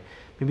it, right?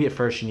 Maybe at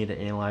first you need to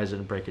analyze it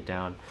and break it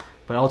down,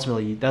 but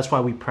ultimately that's why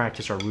we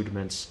practice our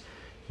rudiments,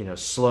 you know,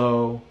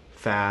 slow,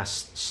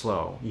 fast,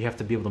 slow. You have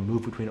to be able to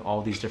move between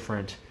all these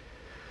different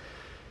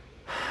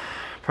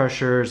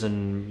pressures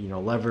and, you know,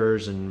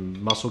 levers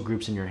and muscle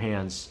groups in your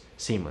hands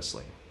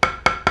seamlessly.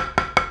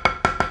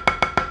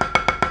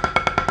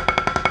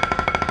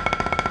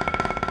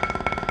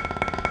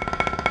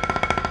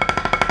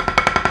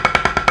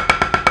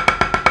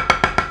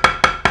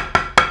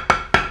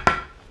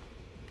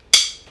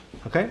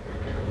 Okay?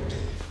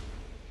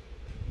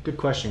 Good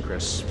question,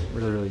 Chris.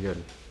 Really, really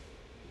good.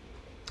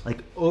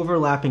 Like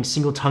overlapping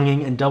single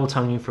tonguing and double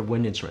tonguing for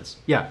wind instruments.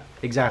 Yeah,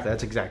 exactly.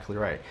 That's exactly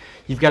right.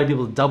 You've got to be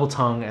able to double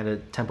tongue at a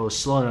tempo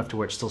slow enough to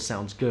where it still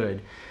sounds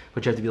good,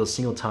 but you have to be able to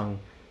single tongue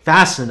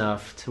fast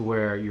enough to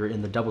where you're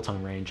in the double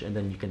tongue range, and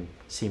then you can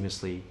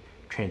seamlessly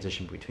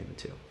transition between the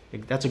two.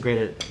 That's a great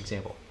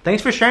example.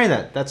 Thanks for sharing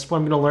that. That's what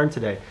I'm going to learn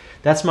today.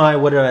 That's my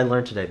what did I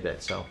learn today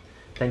bit. So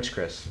thanks,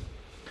 Chris.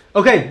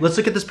 Okay, let's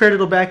look at this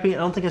paradiddle backbeat. I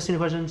don't think I've seen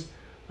any questions.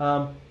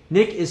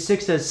 Nick is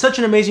 6 says, such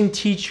an amazing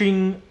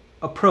teaching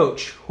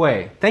approach,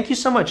 Huei. Thank you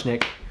so much,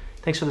 Nick.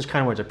 Thanks for those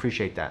kind words. I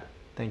appreciate that.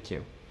 Thank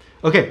you.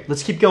 Okay,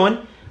 let's keep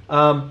going.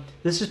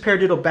 This is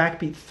paradiddle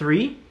backbeat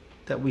 3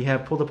 that we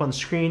have pulled up on the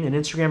screen. And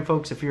Instagram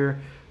folks, if you're...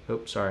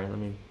 Oh, sorry. Let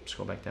me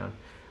scroll back down.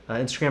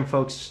 Instagram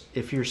folks,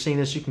 if you're seeing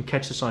this, you can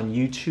catch this on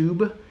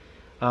YouTube.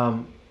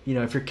 You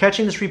know, if you're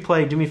catching this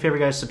replay, do me a favor,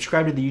 guys.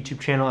 Subscribe to the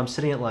YouTube channel. I'm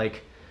sitting at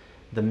like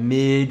the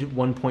mid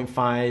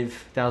 1.5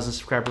 thousand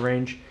subscriber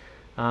range.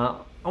 I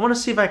want to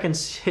see if I can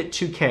hit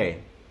 2K.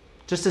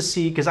 Just to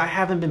see, because I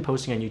haven't been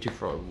posting on YouTube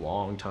for a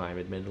long time,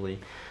 admittedly.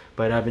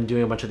 But I've been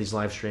doing a bunch of these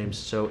live streams.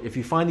 So if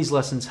you find these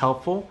lessons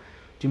helpful,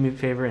 do me a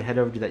favor and head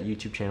over to that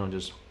YouTube channel and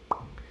just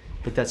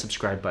hit that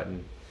subscribe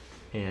button.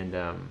 And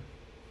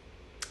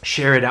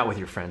share it out with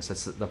your friends.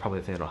 That's probably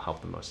the thing that'll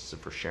help the most is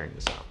for sharing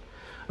this out.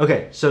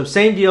 Okay, so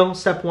same deal.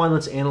 Step 1,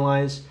 let's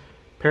analyze.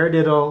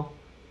 Paradiddle,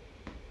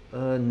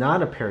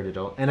 not a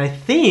paradiddle. And I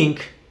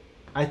think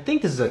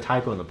this is a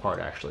typo in the part,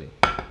 actually.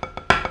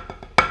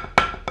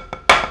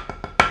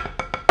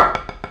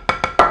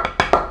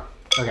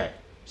 Okay,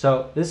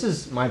 so this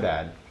is my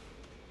bad.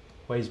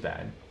 Huei's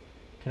bad.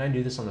 Can I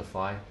do this on the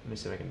fly? Let me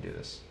see if I can do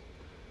this.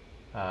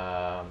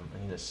 I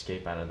need to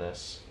escape out of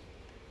this.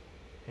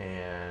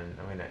 And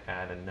I'm going to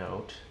add a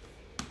note.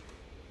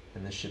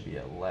 And this should be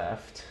a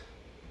left.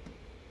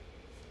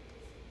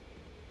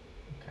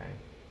 Okay.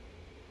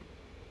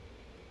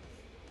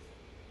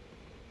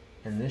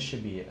 And this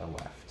should be a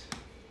left.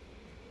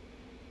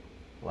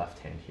 Left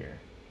hand here.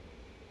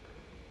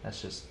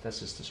 That's just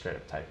a straight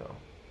up typo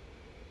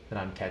that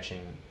I'm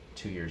catching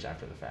 2 years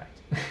after the fact.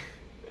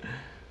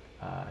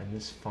 And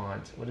this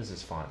font, what is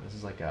this font? This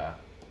is like a,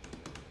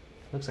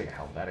 looks like a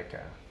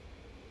Helvetica.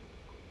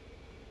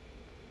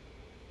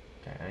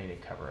 Okay, I need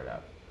to cover it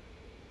up.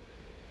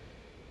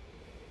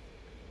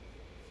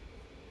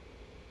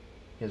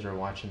 You guys are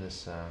watching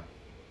this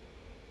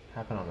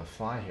happen on the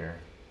fly here.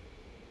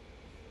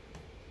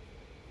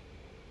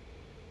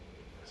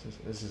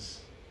 This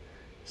is,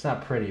 it's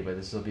not pretty, but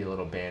this will be a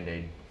little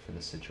band-aid for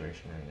the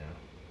situation right now.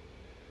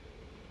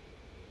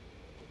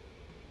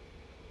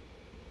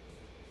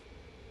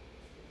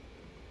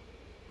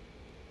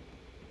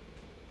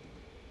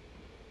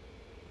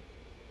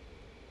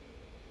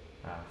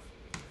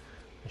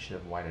 I should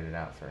have whited it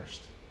out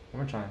first.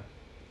 One more time.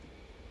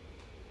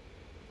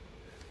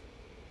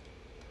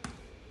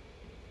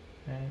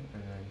 Okay,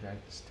 and then drag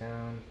this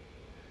down.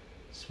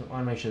 Just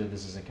want to make sure that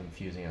this isn't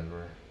confusing as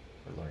we're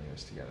learning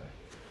this together.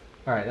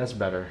 All right, that's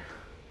better.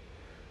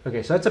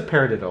 Okay, so that's a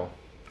paradiddle.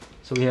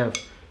 So we have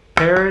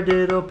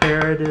paradiddle,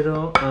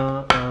 paradiddle,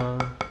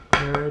 paradiddle,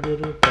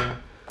 paradiddle.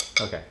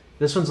 Okay,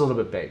 this one's a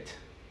little bit baked.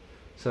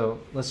 So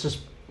let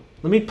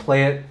me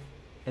play it,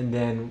 and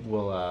then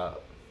we'll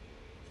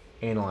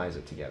analyze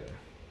it together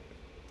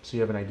so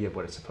you have an idea of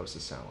what it's supposed to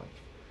sound like.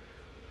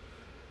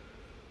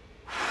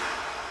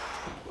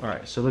 All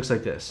right, so it looks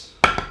like this.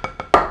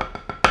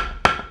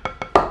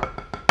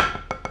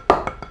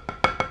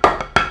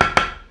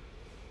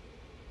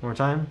 One more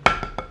time.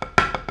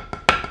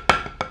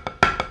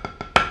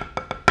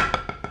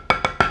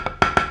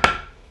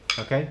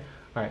 Okay,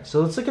 all right,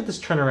 so let's look at this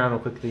turnaround real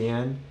quick at the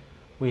end.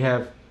 We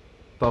have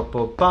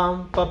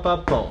ba-ba-bum,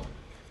 ba-ba-boom,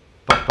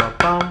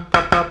 ba-ba-bum,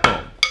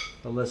 ba-ba-boom.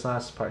 The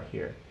last part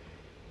here.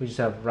 We just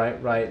have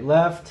right, right,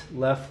 left,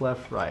 left,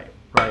 left, right.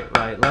 Right,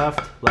 right,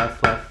 left,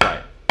 left, left,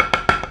 right.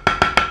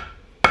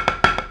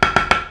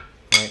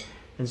 Right.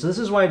 And so this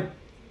is why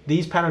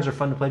these patterns are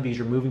fun to play, because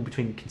you're moving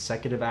between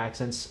consecutive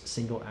accents,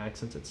 single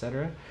accents,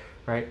 etc.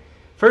 Right?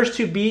 First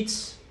 2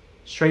 beats,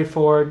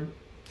 straightforward,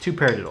 2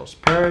 paradiddles.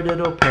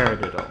 Paradiddle,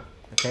 paradiddle.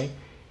 Okay?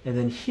 And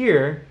then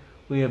here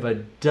we have a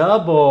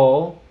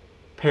double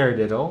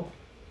paradiddle.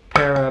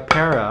 Para,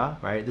 para,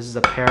 right? This is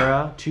a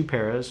para, 2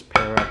 paras,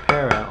 para,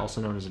 para, also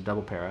known as a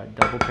double para,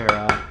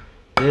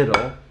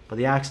 diddle, but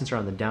the accents are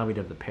on the downbeat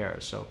of the para.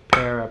 So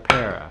para,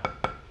 para,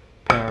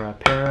 para,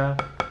 para,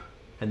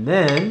 and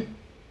then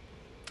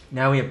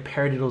now we have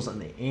paradiddles on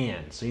the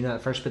and. So you know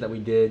that first bit that we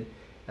did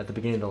at the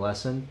beginning of the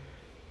lesson?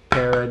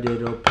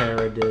 Paradiddle,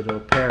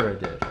 paradiddle,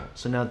 paradiddle.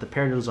 So now the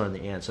paradiddles are on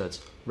the and, so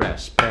it's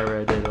rest,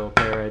 paradiddle,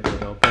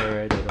 paradiddle,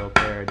 paradiddle,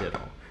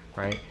 paradiddle,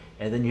 right?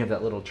 And then you have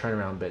that little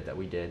turnaround bit that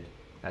we did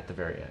at the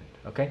very end.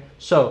 Okay,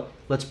 so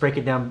let's break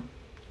it down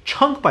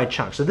chunk by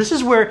chunk. So this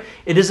is where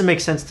it doesn't make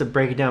sense to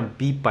break it down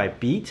beat by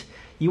beat.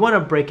 You want to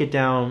break it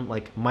down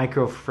like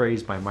micro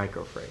phrase by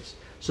micro phrase.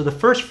 So the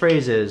first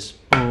phrase is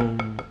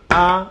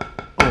to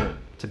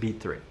beat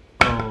 3.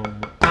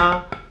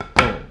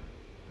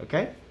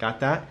 Okay,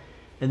 got that?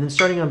 And then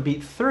starting on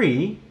beat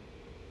 3,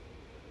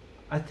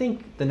 I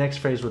think the next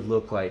phrase would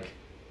look like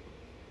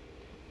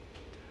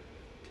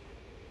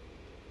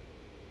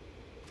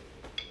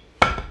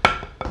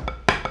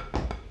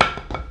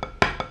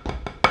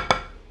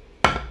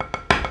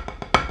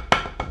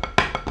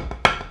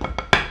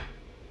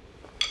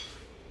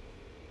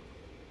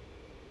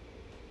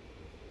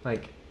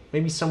like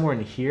maybe somewhere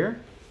in here.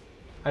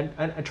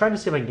 I tried to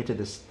see if I can get to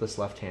this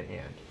left hand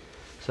and.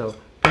 So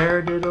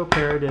paradiddle,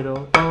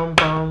 paradiddle, bum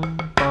bum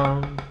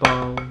bum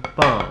bum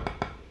bum.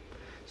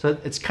 So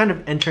it's kind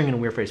of entering in a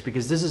weird phrase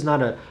because this is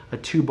not a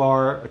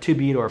 2-bar, a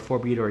 2-beat or a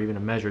 4-beat or even a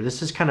measure.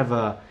 This is kind of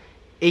a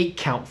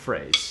 8-count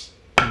phrase.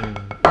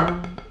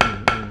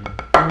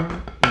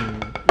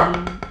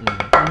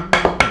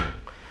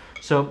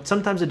 So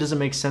sometimes it doesn't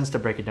make sense to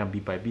break it down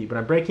beat by beat, but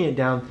I'm breaking it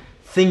down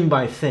thing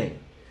by thing.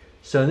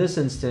 So in this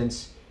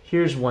instance,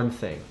 here's one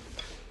thing.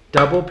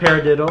 Double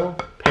paradiddle,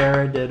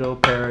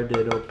 paradiddle,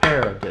 paradiddle,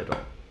 paradiddle.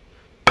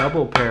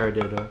 Double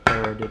paradiddle,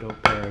 paradiddle,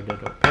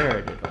 paradiddle,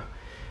 paradiddle.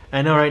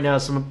 I know right now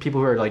some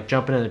people who are like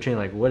jumping in the train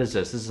like, what is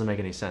this? This doesn't make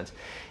any sense.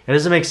 It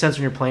doesn't make sense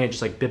when you're playing it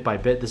just like bit by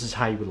bit. This is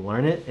how you would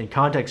learn it. In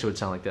context, it would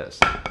sound like this.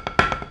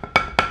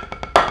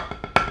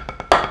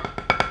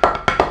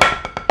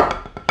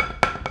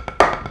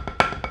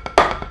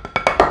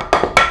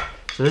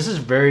 So this is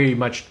very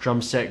much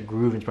drum set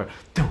groove inspired.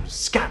 Doom,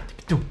 scat,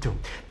 doom, doom,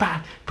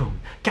 ba,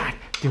 boom, gat,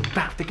 doom,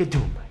 ba, ticka,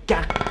 doom,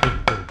 gat, doom,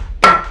 doom,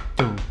 gat,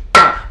 doom,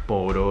 gat,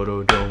 bo, do,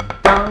 do, doom,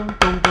 down,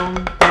 doom, doom,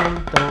 doom,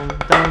 doom,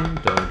 doom,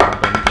 doom,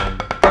 doom,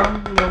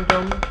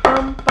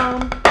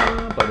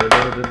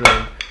 doom, doom,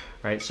 doom,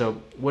 right? So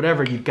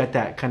whatever, you've got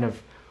that kind of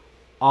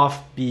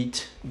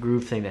offbeat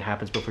groove thing that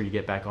happens before you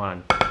get back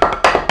on,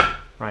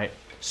 right?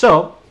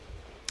 So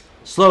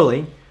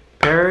slowly,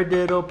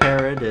 paradiddle,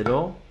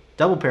 paradiddle.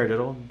 Double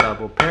paradiddle,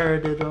 double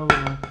paradiddle,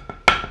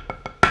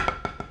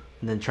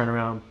 and then turn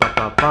around, ba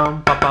ba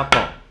bum, ba ba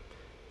bum.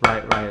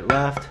 Right, right,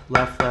 left,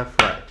 left,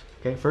 left, right.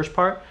 Okay, first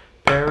part,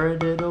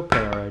 paradiddle,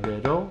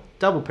 paradiddle,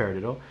 double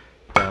paradiddle,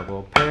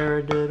 double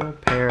paradiddle,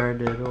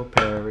 paradiddle,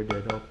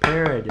 paradiddle,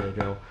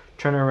 paradiddle.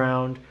 Turn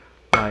around,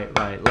 right,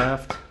 right,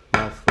 left,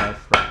 left,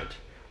 left, right.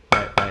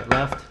 Right, right,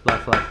 left,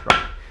 left, left,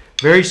 right.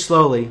 Very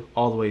slowly,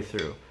 all the way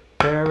through.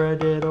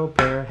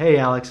 Paradiddle, Hey,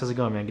 Alex, how's it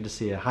going, man? Good to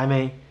see you.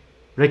 Jaime.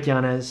 Rick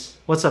Yanez,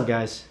 what's up,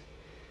 guys?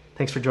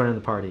 Thanks for joining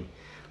the party.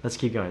 Let's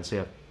keep going. So you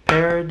have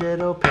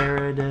paradiddle,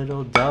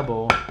 paradiddle,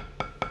 double,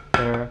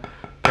 pair,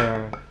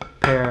 pair,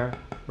 pair,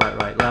 right,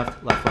 right,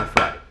 left, left, left,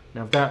 right.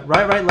 Now if that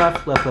right, right,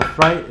 left, left, left,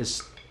 right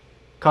is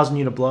causing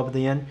you to blow up at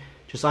the end,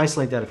 just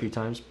isolate that a few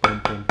times. Boom,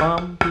 boom,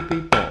 bum, beep,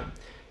 beep, boom.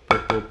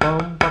 Boom, boom,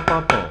 bum, ba,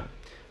 ba, boom.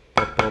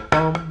 Boom, boom,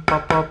 bum,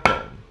 ba, ba,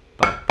 boom.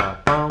 Ba,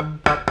 ba,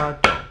 bum, ba, ba,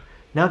 boom.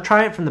 Now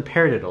try it from the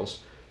paradiddles.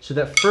 So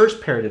that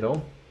first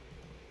paradiddle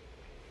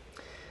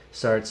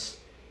starts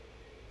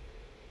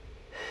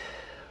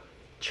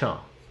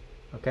cha.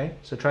 Okay,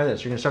 so try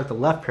this. You're going to start with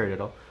the left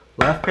paradiddle,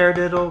 right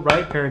paradiddle,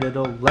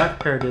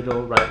 left,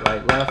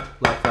 right,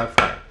 left, left, left,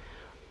 right.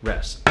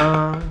 Rest.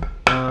 Right,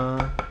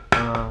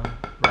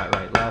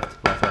 right, left,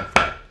 left,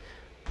 right.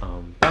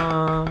 Bum,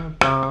 bum,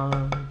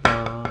 bum,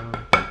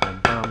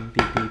 bum, bum,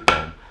 beep, beep,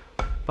 boom.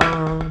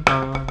 Bum,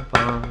 bum,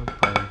 bum,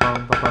 bum,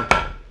 bum, bum,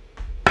 bum.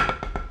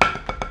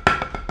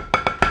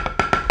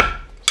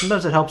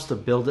 Sometimes it helps to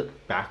build it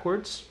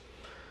backwards.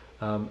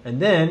 And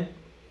then,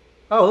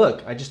 oh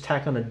look, I just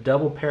tack on a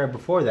double pair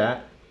before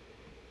that,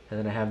 and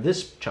then I have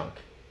this chunk.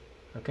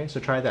 Okay, so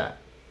try that.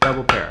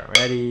 Double pair,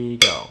 ready,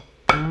 go.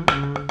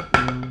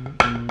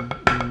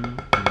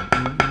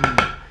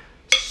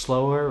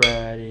 Slower,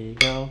 ready,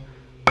 go.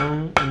 A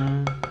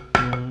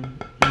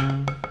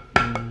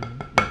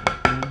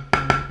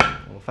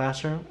little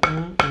faster.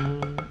 A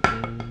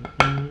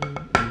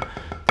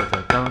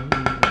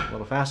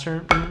little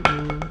faster.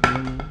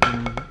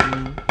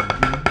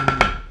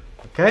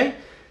 Okay,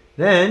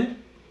 then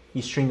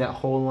you string that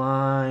whole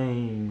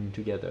line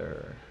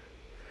together.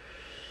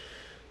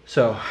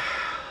 So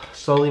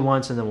slowly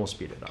once, and then we'll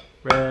speed it up.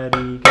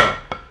 Ready, go.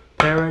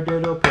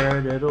 Paradiddle,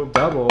 paradiddle,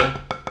 double,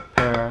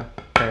 pair,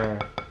 pair,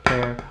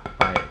 pair,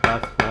 right,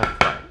 left,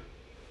 left, right.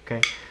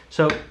 Okay,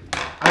 so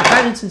I've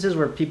had instances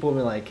where people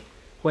were like,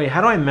 wait,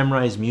 how do I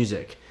memorize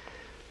music?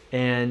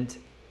 And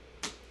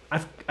I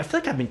feel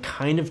like I've been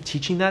kind of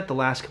teaching that the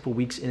last couple of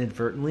weeks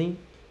inadvertently.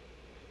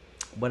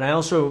 But I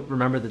also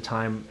remember the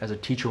time as a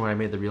teacher when I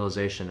made the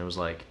realization, it was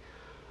like,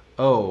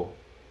 oh,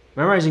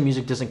 memorizing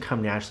music doesn't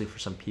come naturally for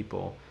some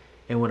people.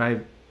 And what I,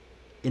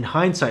 in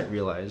hindsight,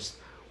 realized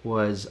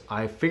was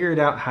I figured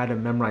out how to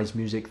memorize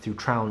music through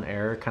trial and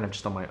error, kind of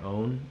just on my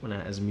own, when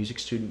as a music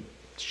student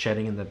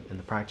shedding in the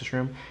practice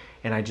room.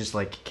 And I just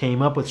like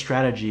came up with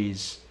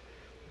strategies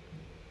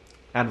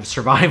out of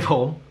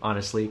survival,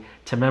 honestly,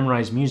 to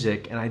memorize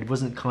music. And I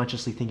wasn't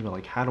consciously thinking about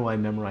like, how do I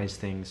memorize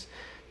things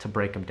to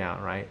break them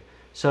down, right?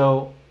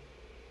 So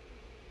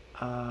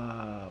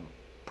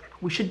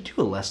we should do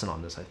a lesson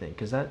on this, I think,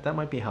 because that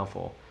might be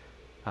helpful.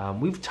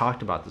 We've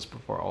talked about this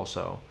before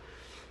also,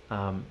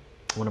 one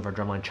of our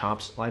Drumline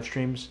Chops live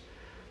streams.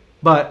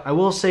 But I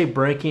will say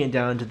breaking it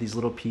down into these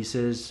little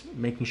pieces,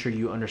 making sure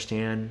you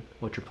understand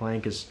what you're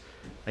playing, because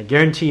I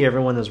guarantee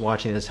everyone that's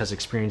watching this has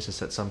experienced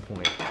this at some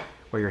point,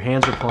 where your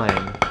hands are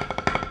playing,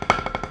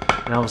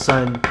 and all of a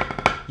sudden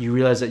you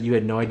realize that you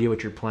had no idea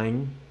what you're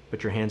playing,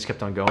 but your hands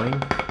kept on going.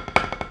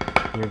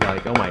 And you're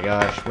like, oh my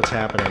gosh, what's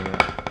happening?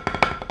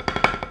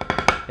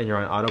 And you're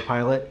on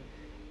autopilot,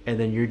 and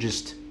then you're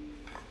just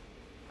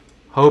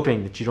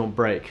hoping that you don't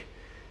break.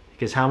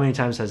 Because how many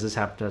times has this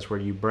happened to us where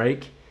you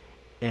break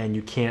and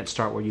you can't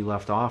start where you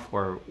left off,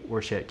 or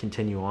worse yet,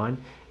 continue on,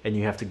 and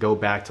you have to go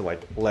back to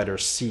like letter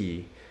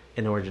C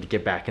in order to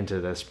get back into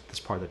this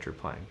part that you're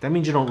playing. That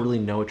means you don't really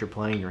know what you're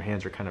playing. Your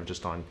hands are kind of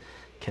just on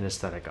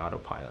kinesthetic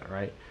autopilot,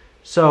 right?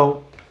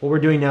 So what we're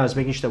doing now is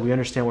making sure that we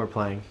understand what we're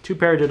playing. 2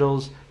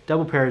 paradiddles,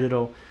 double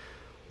paradiddle,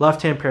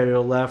 left hand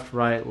paradiddle, left,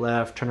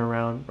 turn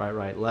around,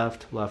 right,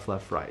 left,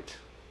 right.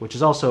 Which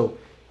is also,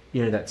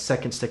 you know, that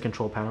second stick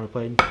control pattern we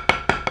played.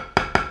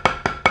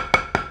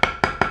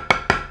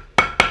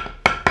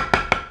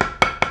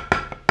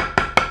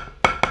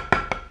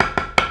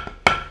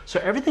 So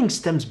everything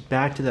stems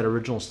back to that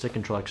original stick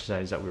control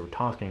exercise that we were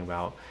talking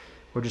about.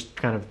 We're just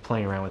kind of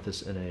playing around with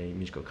this in a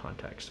musical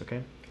context,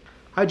 okay?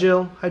 Hi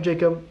Jill, hi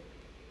Jacob.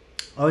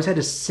 I always had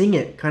to sing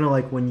it kind of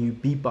like when you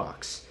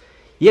beatbox.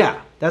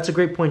 Yeah, that's a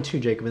great point too,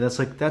 Jacob. And that's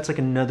like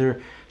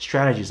another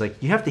strategy. It's like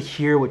you have to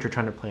hear what you're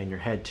trying to play in your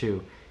head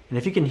too. And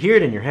if you can hear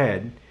it in your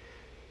head,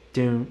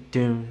 doon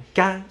doon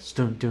ga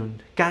doon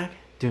doon ga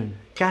doon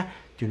ga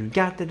doon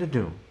ga da da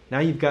doon. Now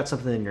you've got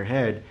something in your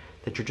head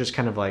that you're just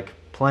kind of like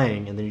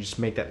playing, and then you just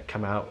make that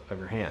come out of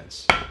your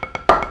hands.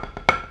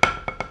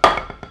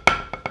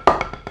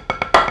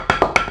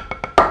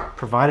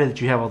 Provided that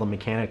you have all the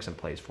mechanics in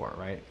place for it,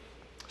 right?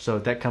 So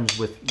that comes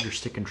with your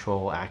stick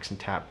control, axe and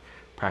tap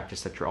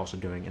practice that you're also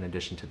doing in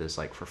addition to this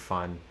like for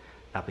fun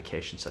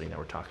application setting that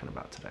we're talking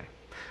about today.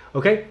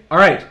 Okay, all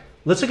right,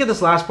 let's look at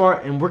this last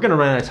part, and we're gonna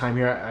run out of time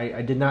here.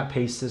 I did not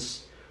pace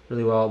this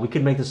really well. We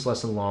could make this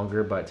lesson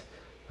longer, but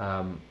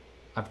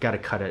I've got to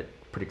cut it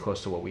pretty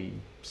close to what we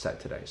set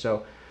today.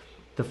 So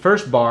the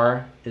first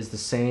bar is the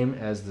same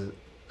as the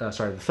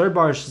third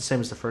bar is the same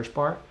as the first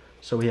bar.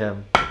 So we have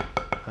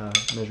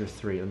measure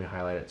 3. Let me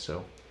highlight it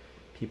so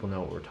people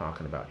know what we're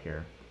talking about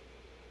here.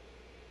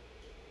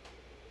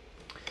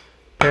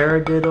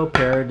 Paradiddle,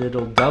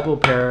 paradiddle, double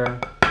para.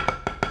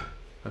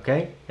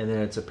 Okay, and then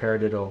it's a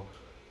paradiddle.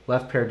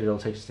 Left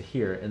paradiddle takes us to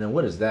here, and then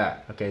what is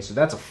that? Okay, so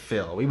that's a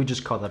fill. We would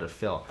just call that a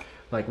fill.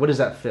 Like, what is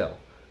that fill?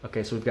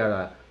 Okay, so we've got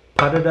a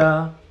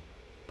pa-da-da,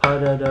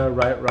 pa-da-da,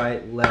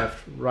 right,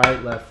 left,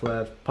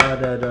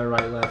 pa-da-da,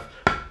 right, left.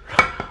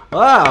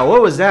 Ah,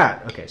 what was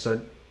that? Okay,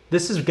 so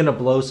this is going to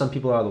blow some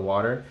people out of the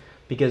water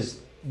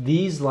because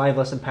these live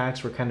lesson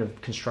packs were kind of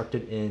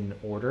constructed in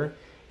order.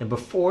 And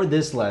before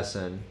this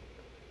lesson,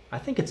 I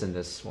think it's in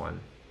this one.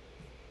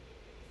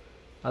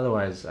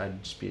 Otherwise,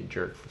 I'd just be a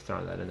jerk for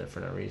throwing that in there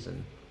for no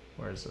reason.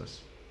 Where is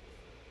this?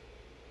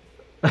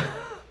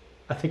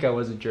 I think I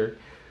was a jerk.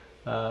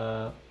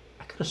 I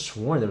could have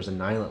sworn there was a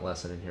 9-lit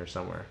lesson in here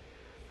somewhere.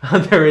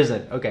 There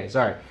isn't. Okay,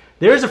 sorry.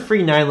 There is a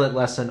free 9-lit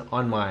lesson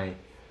on my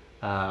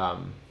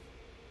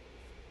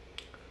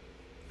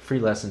free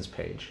lessons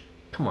page.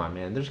 Come on,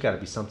 man. There's got to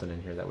be something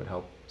in here that would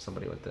help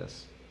somebody with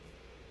this.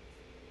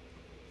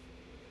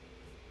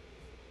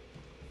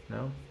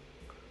 No?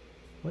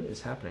 What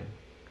is happening?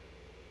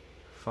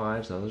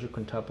 5s? No, those are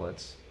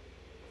quintuplets.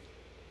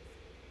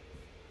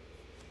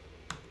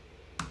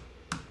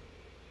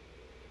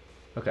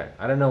 Okay,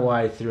 I don't know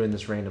why I threw in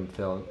this random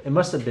fill. It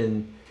must have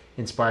been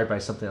inspired by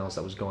something else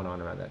that was going on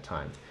around that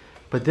time.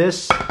 But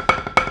this...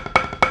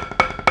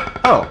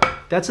 Oh,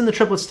 that's in the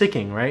triplet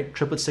sticking, right?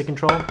 Triplet stick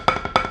control.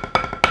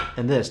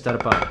 And this,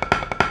 da-da-pa.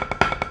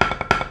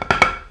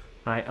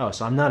 Right? Oh,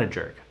 so I'm not a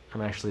jerk.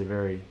 I'm actually a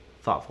very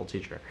thoughtful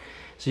teacher.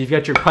 So you've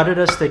got your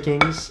pa-da-da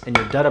stickings and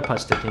your da-da-pa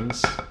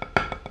stickings.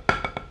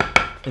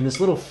 And this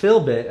little fill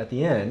bit at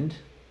the end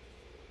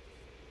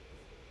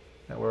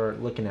that we're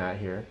looking at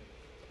here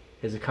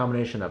is a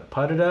combination of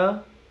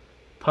pa-da-da,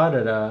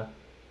 pa-da-da,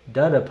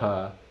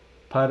 da-da-pa,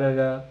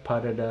 pa-da-da,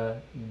 pa-da-da,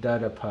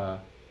 da-da-pa,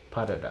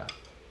 pa-da-da,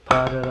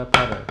 pa-da-da,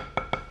 pa-da-da.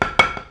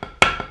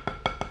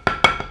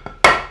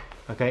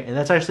 Okay, and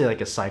that's actually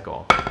like a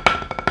cycle.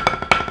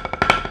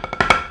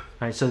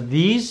 All right, so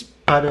these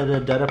pa-da-da,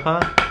 da-da-pa,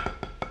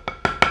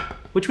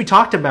 which we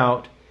talked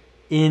about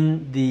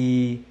in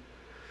the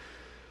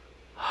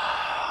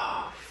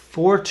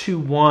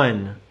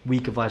 4-2-1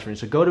 week of live streams.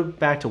 So go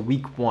back to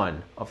week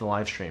 1 of the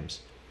live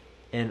streams.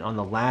 And on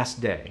the last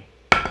day,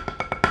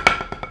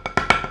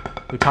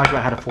 we talked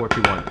about how to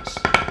 4-2-1 this.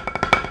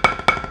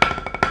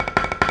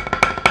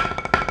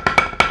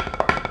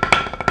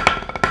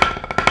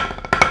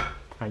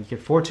 All right, you can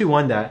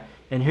 4-2-1 that,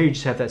 and here you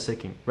just have that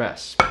sticking.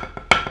 Rest.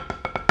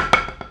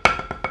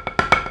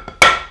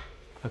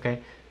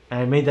 Okay, and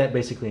I made that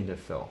basically into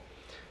fill.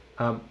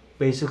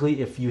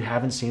 Basically, if you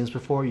haven't seen this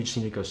before, you just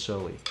need to go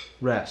slowly.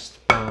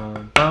 Rest.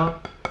 Bum,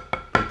 bum,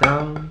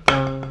 ba-dum,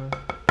 dum,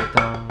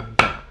 ba-dum,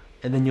 dum.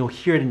 And then you'll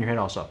hear it in your head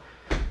also.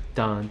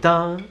 Dun,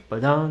 dun,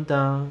 ba-dum,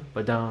 dun,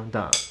 ba-dum,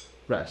 dun.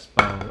 Rest.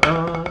 Bum,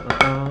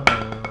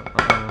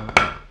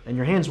 and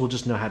your hands will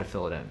just know how to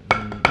fill it in.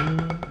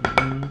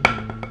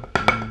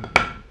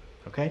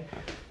 Okay?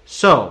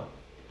 So,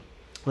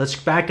 let's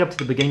back up to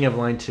the beginning of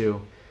line 2.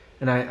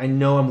 And I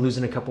know I'm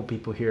losing a couple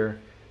people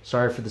here.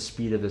 Sorry for the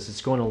speed of this.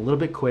 It's going a little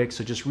bit quick,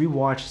 so just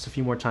rewatch this a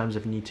few more times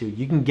if you need to.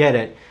 You can get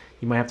it.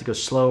 You might have to go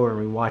slower and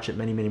rewatch it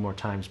many, many more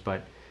times,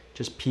 but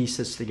Just piece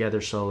this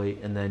together slowly,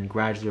 and then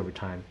gradually over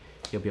time,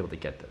 you'll be able to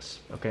get this,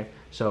 okay?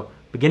 So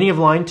beginning of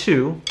line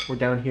 2, we're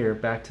down here,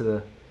 back to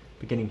the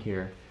beginning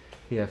here.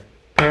 We have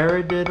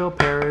paradiddle,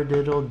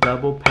 paradiddle,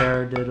 double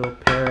paradiddle,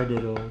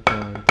 paradiddle,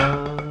 dun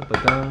dun,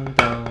 ba dun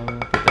dun,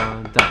 ba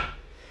dun dun.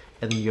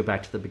 And then you go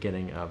back to the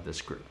beginning of this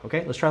group,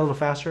 okay? Let's try a little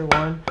faster.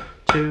 1,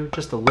 2,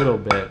 just a little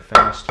bit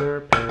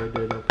faster.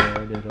 Paradiddle,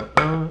 paradiddle,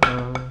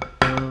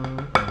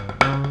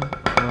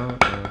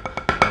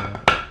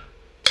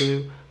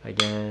 2,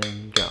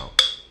 again, go.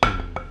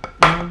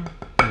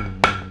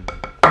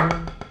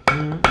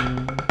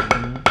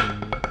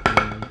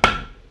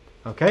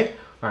 Okay?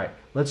 All right,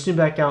 let's zoom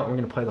back out. We're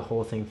going to play the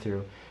whole thing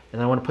through.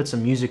 And I want to put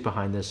some music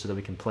behind this so that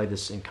we can play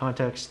this in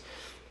context.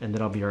 And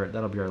that'll be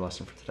our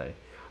lesson for today.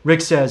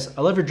 Rick says,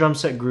 I love your drum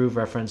set groove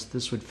reference.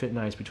 This would fit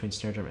nice between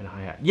snare drum and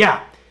hi-hat.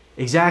 Yeah,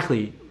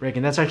 exactly, Rick.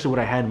 And that's actually what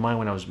I had in mind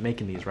when I was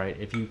making these, right?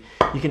 If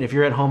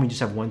you're at home and you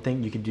just have one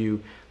thing, you could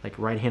do like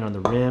right hand on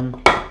the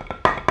rim.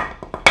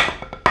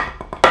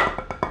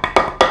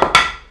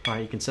 All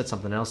right, you can set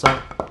something else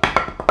up.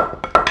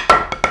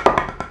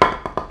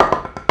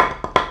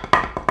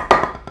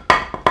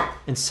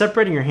 And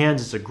separating your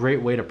hands is a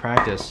great way to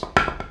practice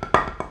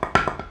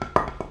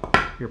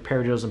your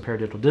paradiddles and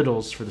paradiddle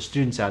diddles for the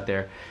students out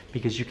there,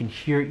 because you can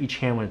hear each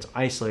hand when it's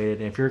isolated.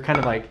 And if you're kind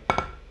of like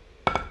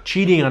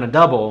cheating on a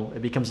double,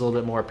 it becomes a little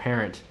bit more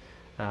apparent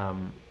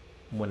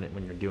when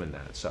you're doing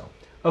that. So,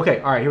 okay,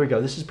 all right, here we go.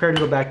 This is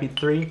paradiddle backbeat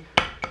 3.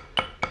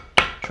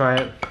 Try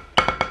it.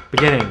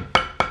 Beginning.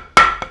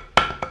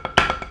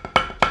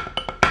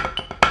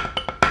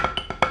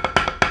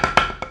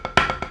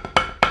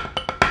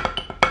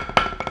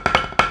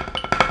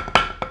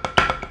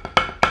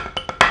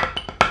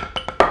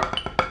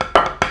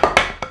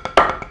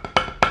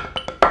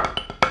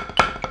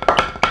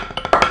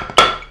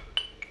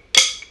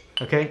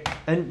 Okay,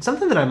 and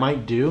something that I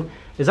might do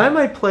is I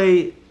might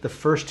play the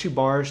first 2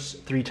 bars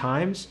 3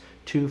 times,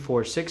 2,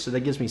 4, 6, so that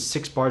gives me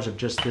 6 bars of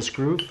just this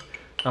groove.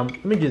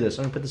 Let me do this.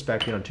 I'm gonna put this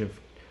backbeat on 2,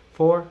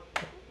 4,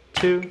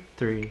 2,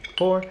 3,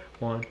 4,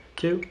 1,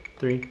 2,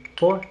 3,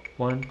 4,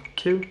 1,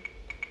 2,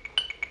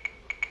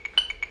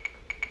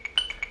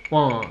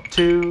 1,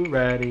 2,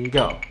 ready,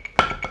 go.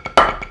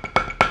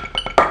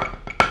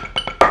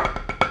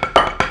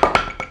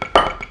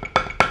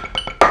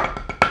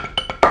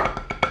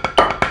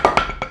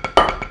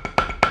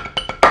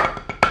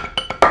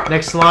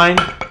 Next line.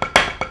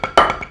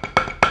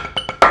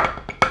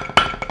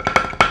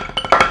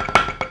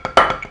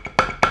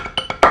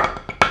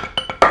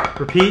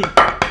 Repeat.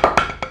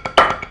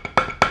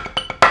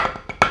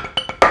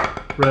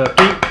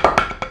 Repeat.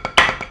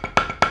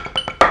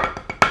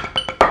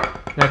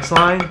 Next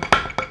line.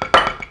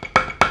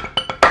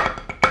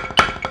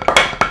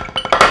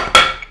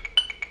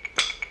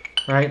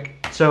 All right,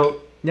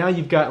 so now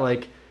you've got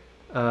like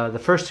the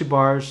first 2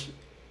 bars,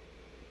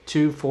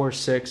 2, 4,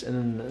 6,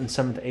 and then in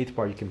 7th to 8th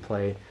bar you can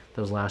play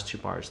those last 2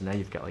 bars, and now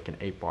you've got like an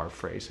 8-bar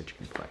phrase that you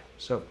can play.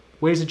 So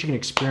ways that you can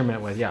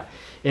experiment with, yeah.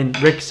 And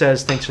Rick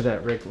says, thanks for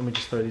that, Rick. Let me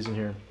just throw these in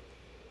here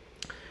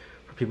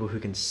for people who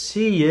can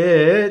see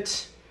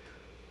it.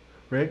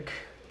 Rick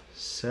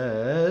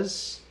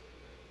says,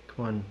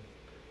 come on,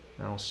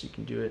 mouse, you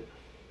can do it.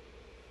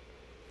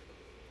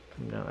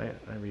 No,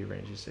 I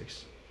rearranged these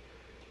 6.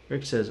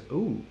 Rick says,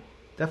 ooh,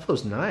 that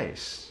flows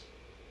nice.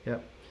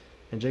 Yep.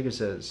 And Jacob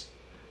says,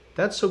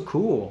 that's so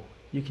cool.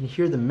 You can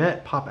hear the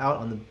met pop out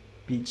on the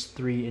beats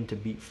 3 into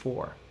beat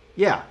 4.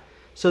 Yeah.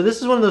 So this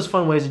is one of those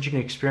fun ways that you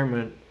can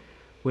experiment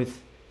with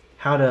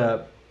how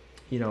to,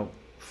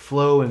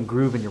 flow and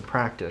groove in your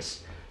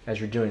practice as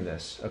you're doing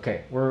this.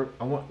 Okay, we're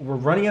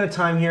running out of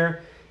time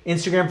here.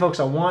 Instagram folks,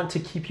 I want to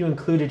keep you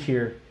included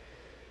here.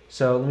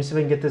 So let me see if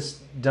I can get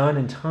this done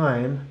in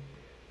time.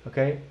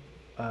 Okay.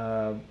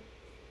 I've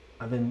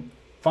been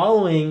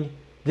following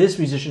this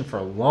musician for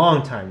a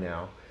long time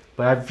now,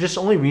 but I've just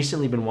only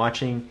recently been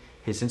watching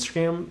his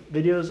Instagram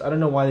videos. I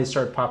don't know why they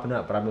started popping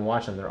up, but I've been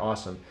watching them. They're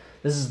awesome.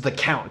 This is The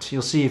Count.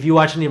 You'll see, if you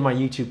watch any of my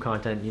YouTube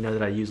content, you know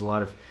that I use a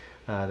lot of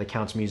The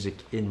Count's music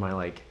in my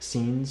like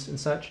scenes and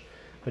such.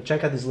 But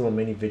check out these little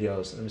mini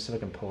videos. Let me see if I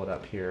can pull it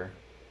up here.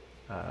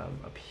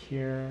 Up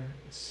here,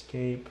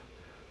 escape.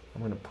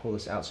 I'm going to pull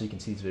this out so you can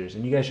see these videos.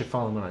 And you guys should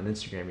follow him on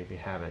Instagram if you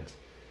haven't.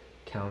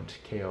 Count,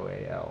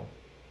 K-O-A-L.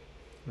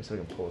 Let me see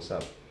if I can pull this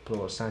up. Put a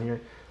little sound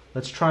here.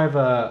 Let's try,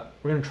 we're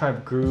going to try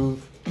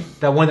groove,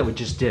 that one that we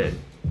just did.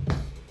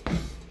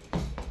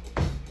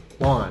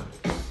 1,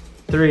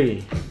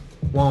 3,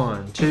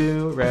 1,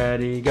 2,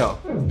 ready, go.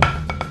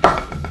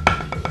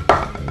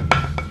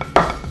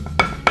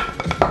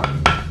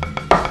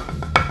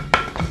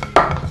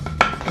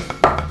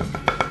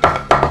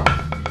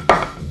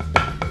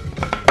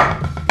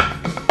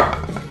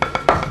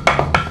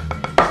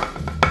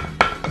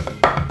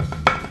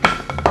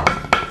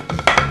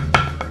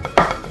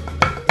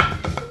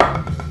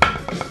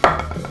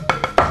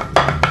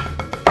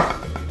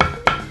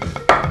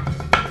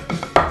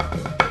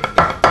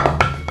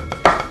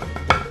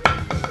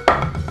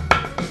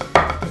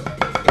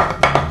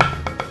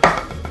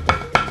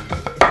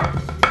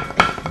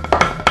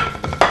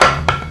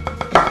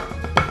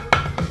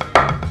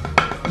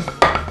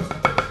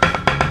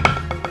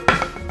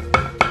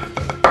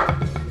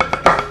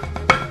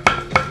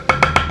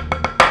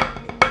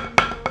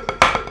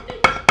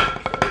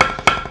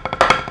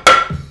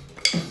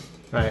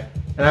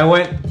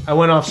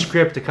 off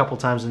script a couple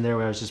times in there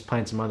where I was just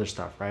playing some other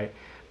stuff, right?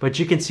 But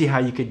you can see how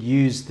you could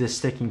use this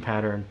sticking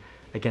pattern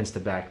against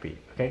the backbeat,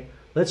 okay?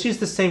 Let's use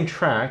the same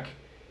track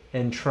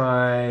and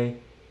try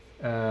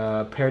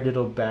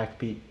paradiddle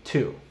backbeat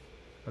 2,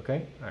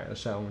 okay? All right,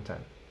 let's try it one more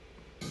time.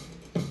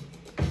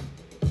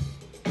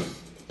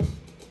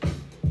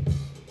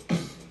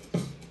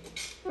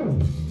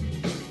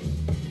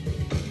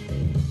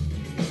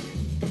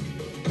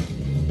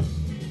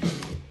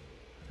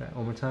 All right,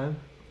 one more time.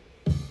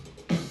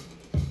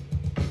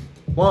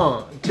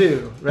 1,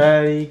 2,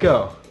 ready,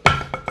 go.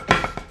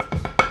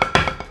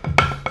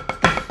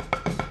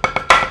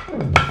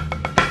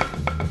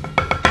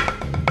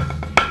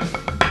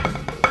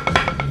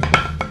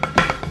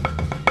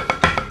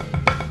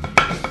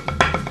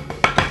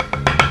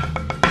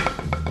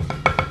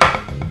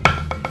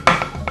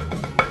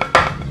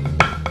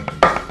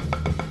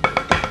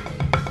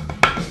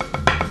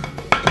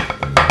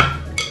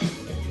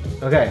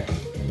 Okay,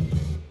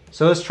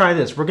 so let's try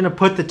this. We're going to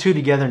put the two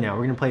together now.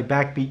 We're going to play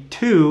backbeat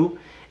 2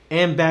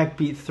 and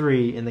backbeat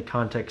 3 in the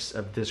context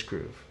of this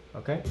groove.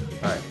 Okay?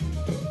 All right.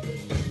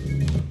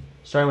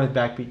 Starting with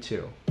backbeat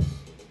 2.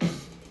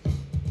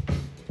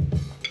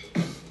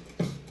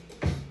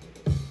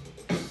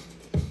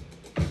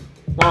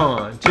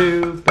 One,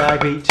 two,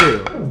 backbeat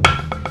 2.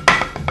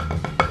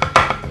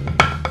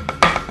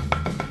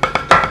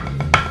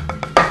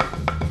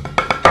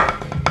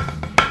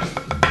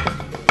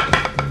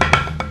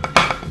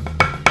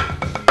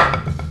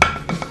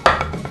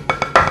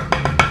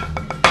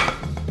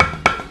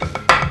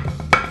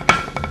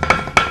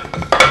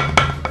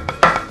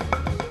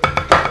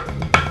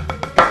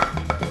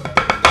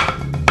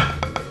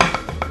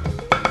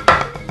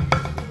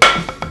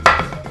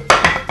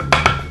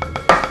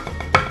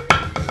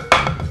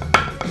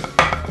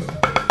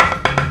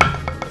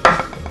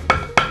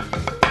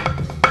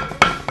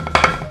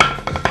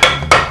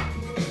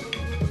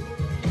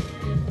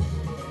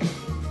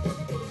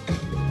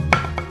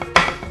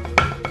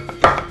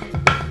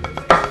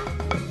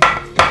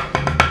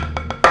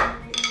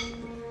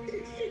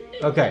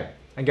 Okay,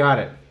 I got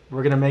it.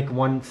 We're going to make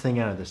one thing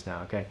out of this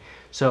now, okay?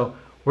 So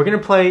we're going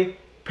to play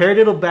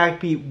paradiddle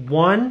backbeat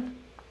 1,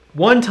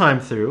 1 time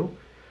through,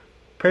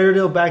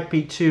 paradiddle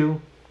backbeat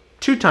 2,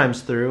 2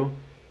 times through,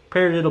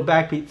 paradiddle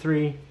backbeat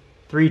 3,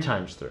 3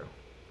 times through,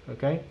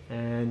 okay?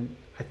 And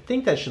I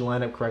think that should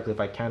line up correctly if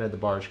I counted the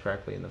bars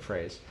correctly in the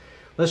phrase.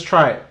 Let's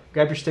try it.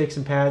 Grab your stakes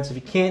and pads. If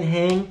you can't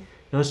hang,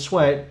 no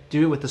sweat.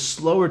 Do it with the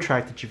slower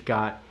track that you've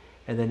got,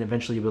 and then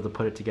eventually you'll be able to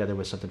put it together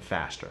with something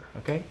faster,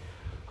 okay?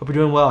 Hope you're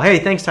doing well. Hey,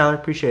 thanks, Tyler.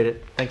 Appreciate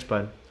it. Thanks,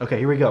 bud. Okay,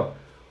 here we go.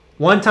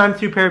 1 time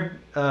through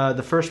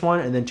the first one,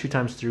 and then 2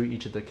 times through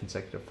each of the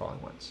consecutive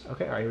following ones.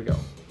 Okay, all right, here we go.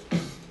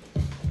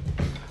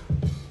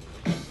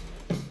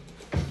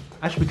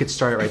 Actually, we could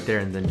start it right there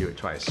and then do it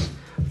twice.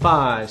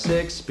 5,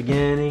 6,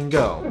 beginning,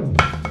 go.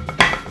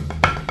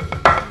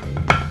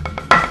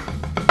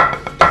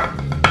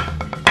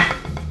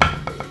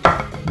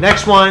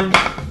 Next one.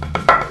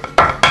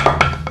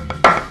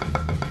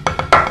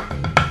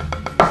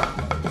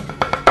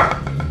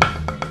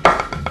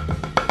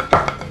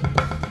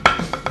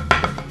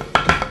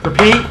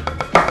 Repeat.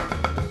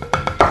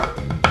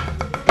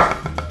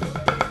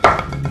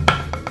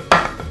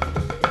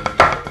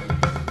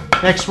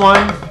 Next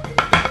one.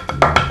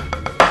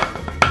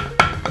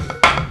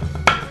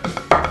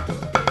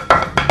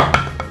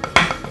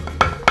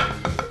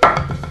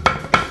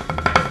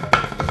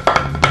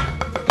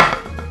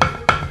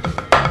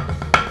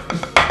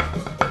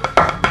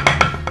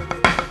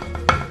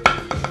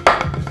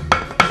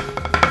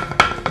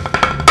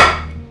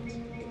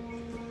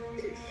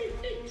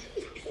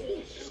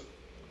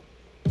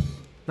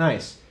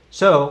 Nice.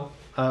 So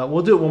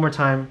we'll do it one more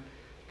time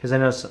because I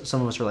know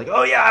some of us are like,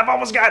 oh yeah, I've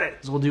almost got it.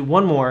 So we'll do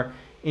one more,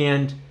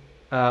 and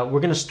we're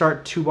going to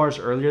start 2 bars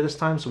earlier this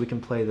time so we can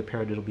play the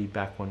paradiddle beat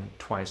back one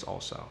twice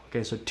also.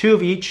 Okay, so 2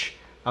 of each.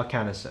 I'll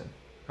count us in.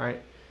 All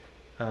right.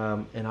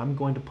 And I'm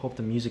going to pull up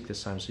the music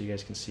this time so you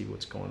guys can see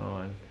what's going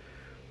on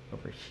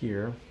over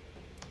here.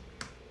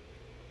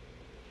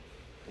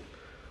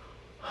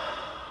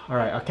 All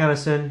right, I'll count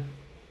us in.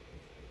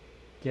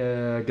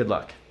 Yeah, good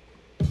luck.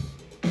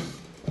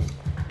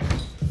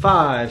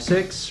 5,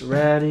 6,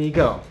 ready,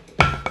 go.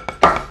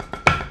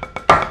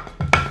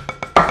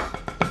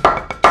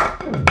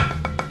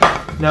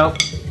 Nope.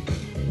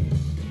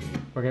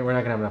 We're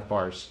not gonna have enough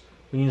bars.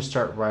 We need to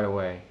start right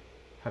away.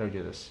 How do we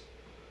do this?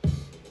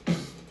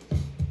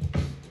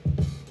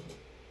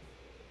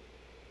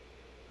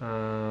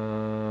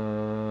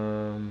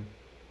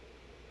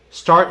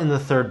 Start in the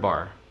 3rd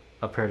bar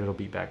of paradiddle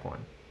beat back 1.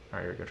 All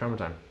right, here we go. Try one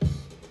more time.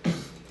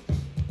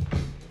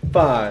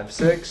 5,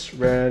 6,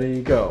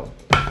 ready, go.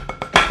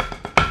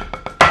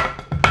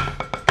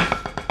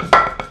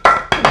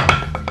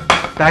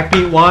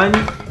 Backbeat 1.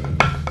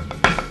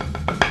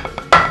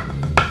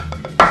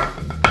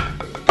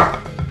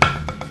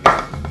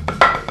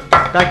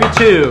 Backbeat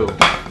 2.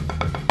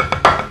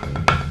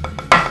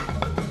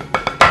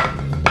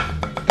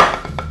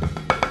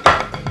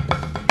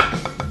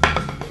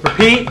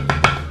 Repeat.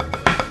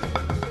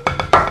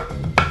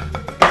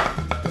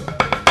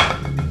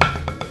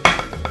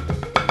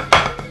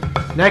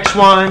 Next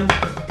one.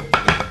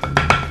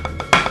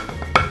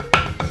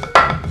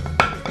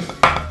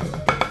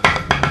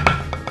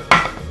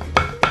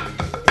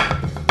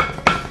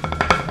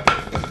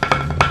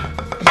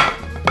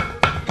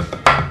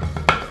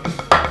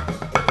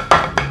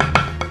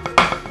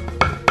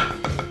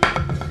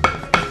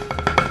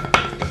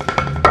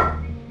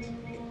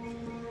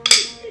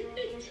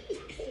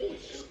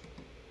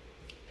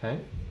 Okay.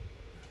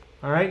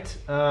 All right.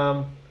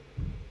 I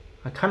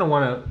kind of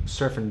want to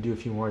surf and do a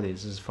few more of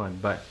these. This is fun,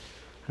 but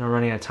I'm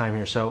running out of time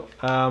here. So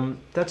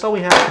that's all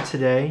we have for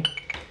today.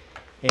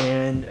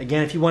 And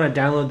again, if you want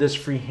to download this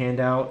free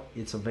handout,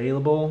 it's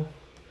available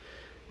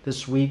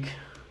this week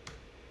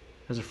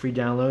as a free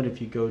download. If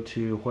you go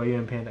to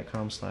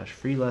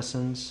huei-yuan.com/free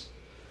lessons,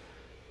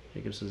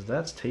 Jacob says,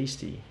 that's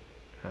tasty.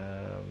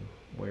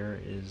 Where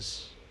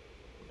is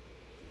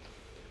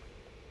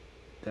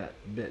that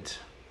bit?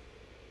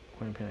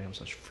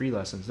 Free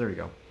lessons. There we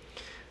go.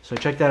 So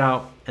check that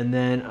out. And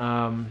then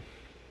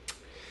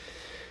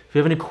if you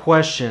have any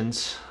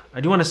questions,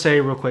 I do want to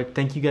say real quick,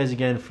 thank you guys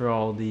again for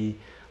all the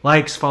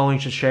likes, following,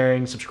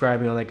 sharing,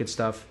 subscribing, all that good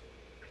stuff.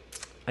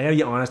 I gotta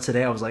be honest,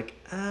 today I was like,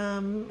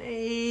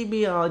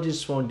 maybe I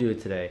just won't do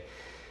it today.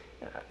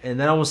 And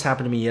that almost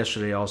happened to me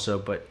yesterday also,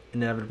 but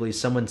inevitably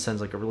someone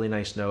sends like a really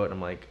nice note and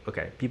I'm like,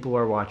 okay, people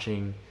are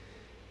watching.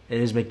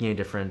 It is making a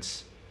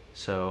difference.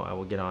 So I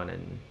will get on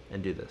and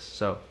do this.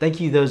 So thank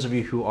you those of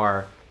you who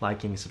are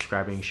liking,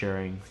 subscribing,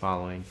 sharing,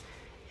 following,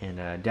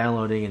 and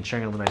downloading and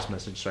sharing all the nice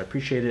message. So I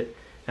appreciate it.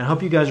 And I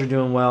hope you guys are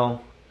doing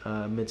well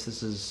amidst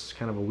this is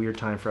kind of a weird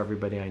time for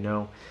everybody, I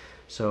know.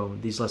 So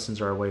these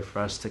lessons are a way for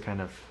us to kind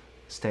of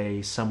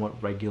stay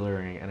somewhat regular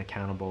and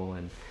accountable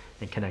and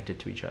connected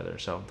to each other.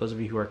 So those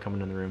of you who are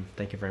coming in the room,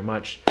 thank you very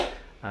much.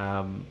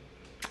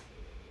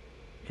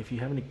 If you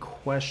have any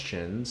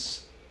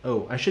questions,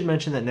 oh, I should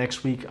mention that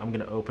next week I'm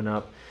going to open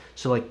up.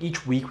 So like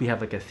each week we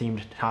have like a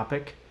themed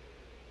topic.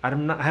 I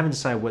haven't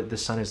decided what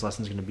this Sunday's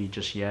lesson is going to be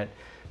just yet.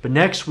 But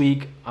next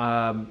week,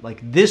 like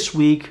this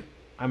week,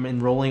 I'm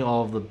enrolling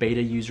all of the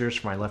beta users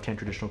for my left-hand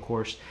traditional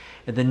course.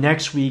 And then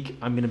next week,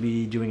 I'm going to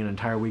be doing an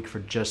entire week for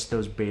just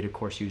those beta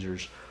course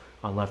users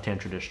on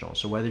left-hand traditional.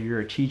 So whether you're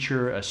a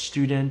teacher, a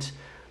student,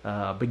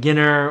 a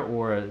beginner,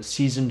 or a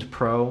seasoned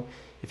pro,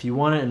 if you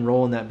want to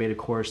enroll in that beta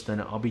course, then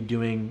I'll be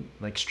doing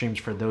like streams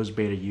for those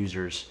beta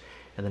users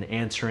and then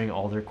answering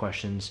all their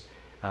questions.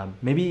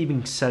 Maybe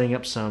even setting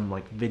up some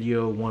like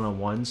video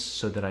one-on-ones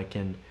so that I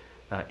can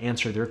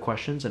answer their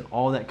questions, and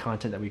all that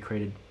content that we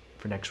created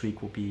for next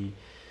week will be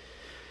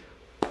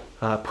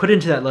put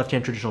into that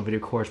left-hand traditional video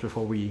course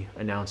before we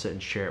announce it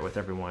and share it with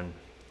everyone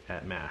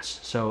at Mass.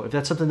 So if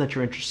that's something that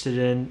you're interested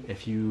in,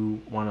 if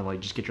you want to like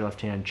just get your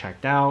left hand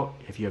checked out,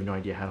 if you have no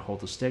idea how to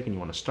hold the stick and you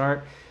want to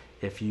start,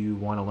 if you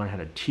want to learn how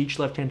to teach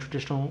left-hand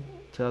traditional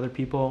to other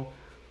people,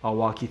 I'll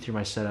walk you through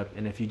my setup.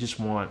 And if you just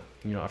want,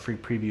 a free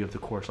preview of the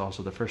course,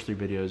 also the first 3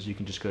 videos, you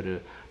can just go to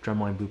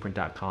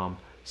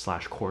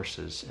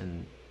drumlineblueprint.com/courses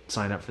and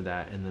sign up for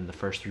that. And then the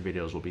first 3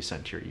 videos will be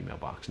sent to your email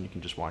box and you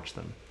can just watch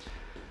them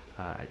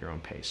at your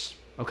own pace.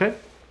 Okay?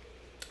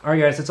 All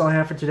right, guys, that's all I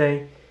have for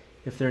today.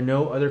 If there are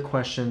no other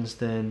questions,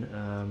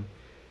 then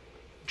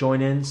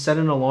join in, set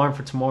an alarm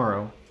for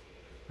tomorrow.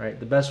 Right?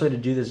 The best way to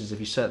do this is if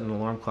you set an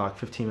alarm clock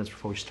 15 minutes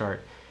before we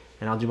start.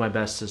 And I'll do my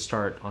best to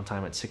start on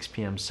time at 6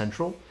 p.m.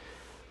 Central,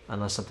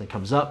 unless something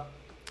comes up.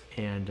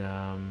 And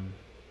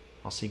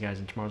I'll see you guys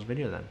in tomorrow's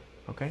video then.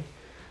 Okay?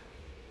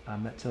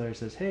 Matt Tiller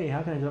says, hey,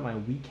 how can I develop my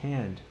weak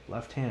hand,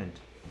 left hand?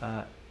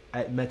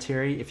 At Matt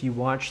Terry, if you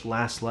watched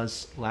last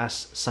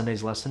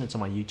Sunday's lesson, it's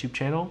on my YouTube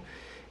channel.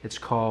 It's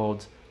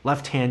called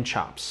Left Hand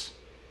Chops.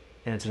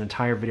 And it's an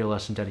entire video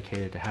lesson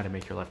dedicated to how to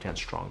make your left hand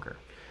stronger.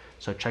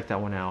 So check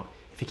that one out.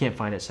 If you can't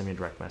find it, send me a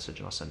direct message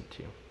and I'll send it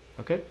to you.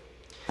 Okay?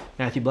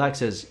 Matthew Black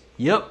says,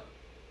 yep.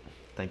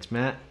 Thanks,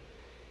 Matt.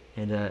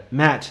 And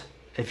Matt,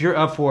 if you're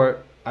up for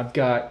it, I've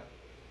got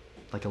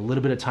like a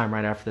little bit of time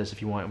right after this.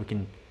 If you want, we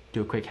can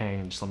do a quick hang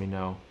and just let me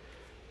know.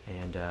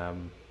 And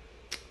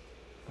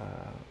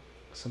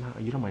somehow,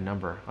 you know my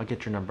number. I'll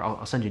get your number.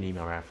 I'll send you an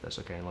email right after this,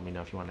 okay? And let me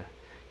know if you want to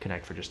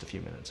connect for just a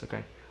few minutes,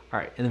 okay? All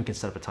right, and then we can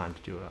set up a time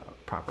to do a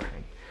proper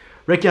hang.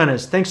 Rick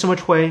Yanis, thanks so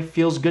much, Huei.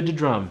 Feels good to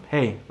drum.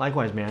 Hey,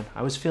 likewise, man.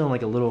 I was feeling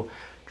like a little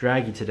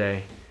draggy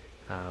today,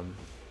 but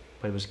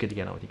it was good to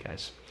get on with you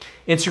guys.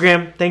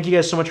 Instagram, thank you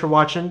guys so much for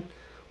watching.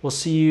 We'll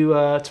see you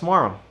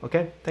tomorrow,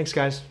 okay? Thanks,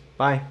 guys.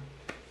 Bye.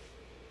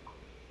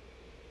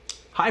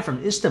 Hi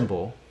from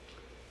Istanbul.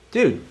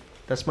 Dude,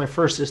 that's my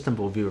first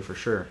Istanbul viewer for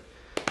sure.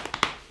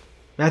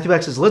 Matthew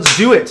Black says, let's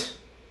do it.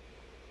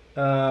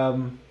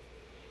 I'll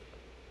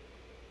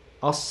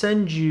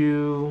send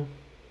you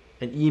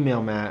an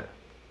email, Matt,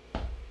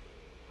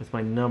 with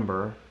my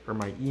number or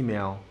my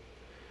email,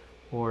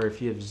 or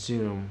if you have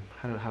Zoom,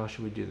 how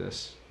should we do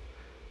this?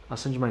 I'll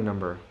send you my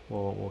number.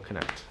 We'll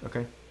connect.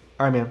 Okay.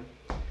 All right, man.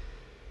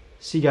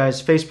 See you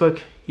guys.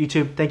 Facebook,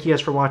 YouTube. Thank you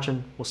guys for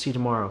watching. We'll see you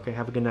tomorrow. Okay.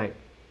 Have a good night.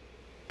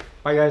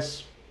 Bye,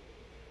 guys.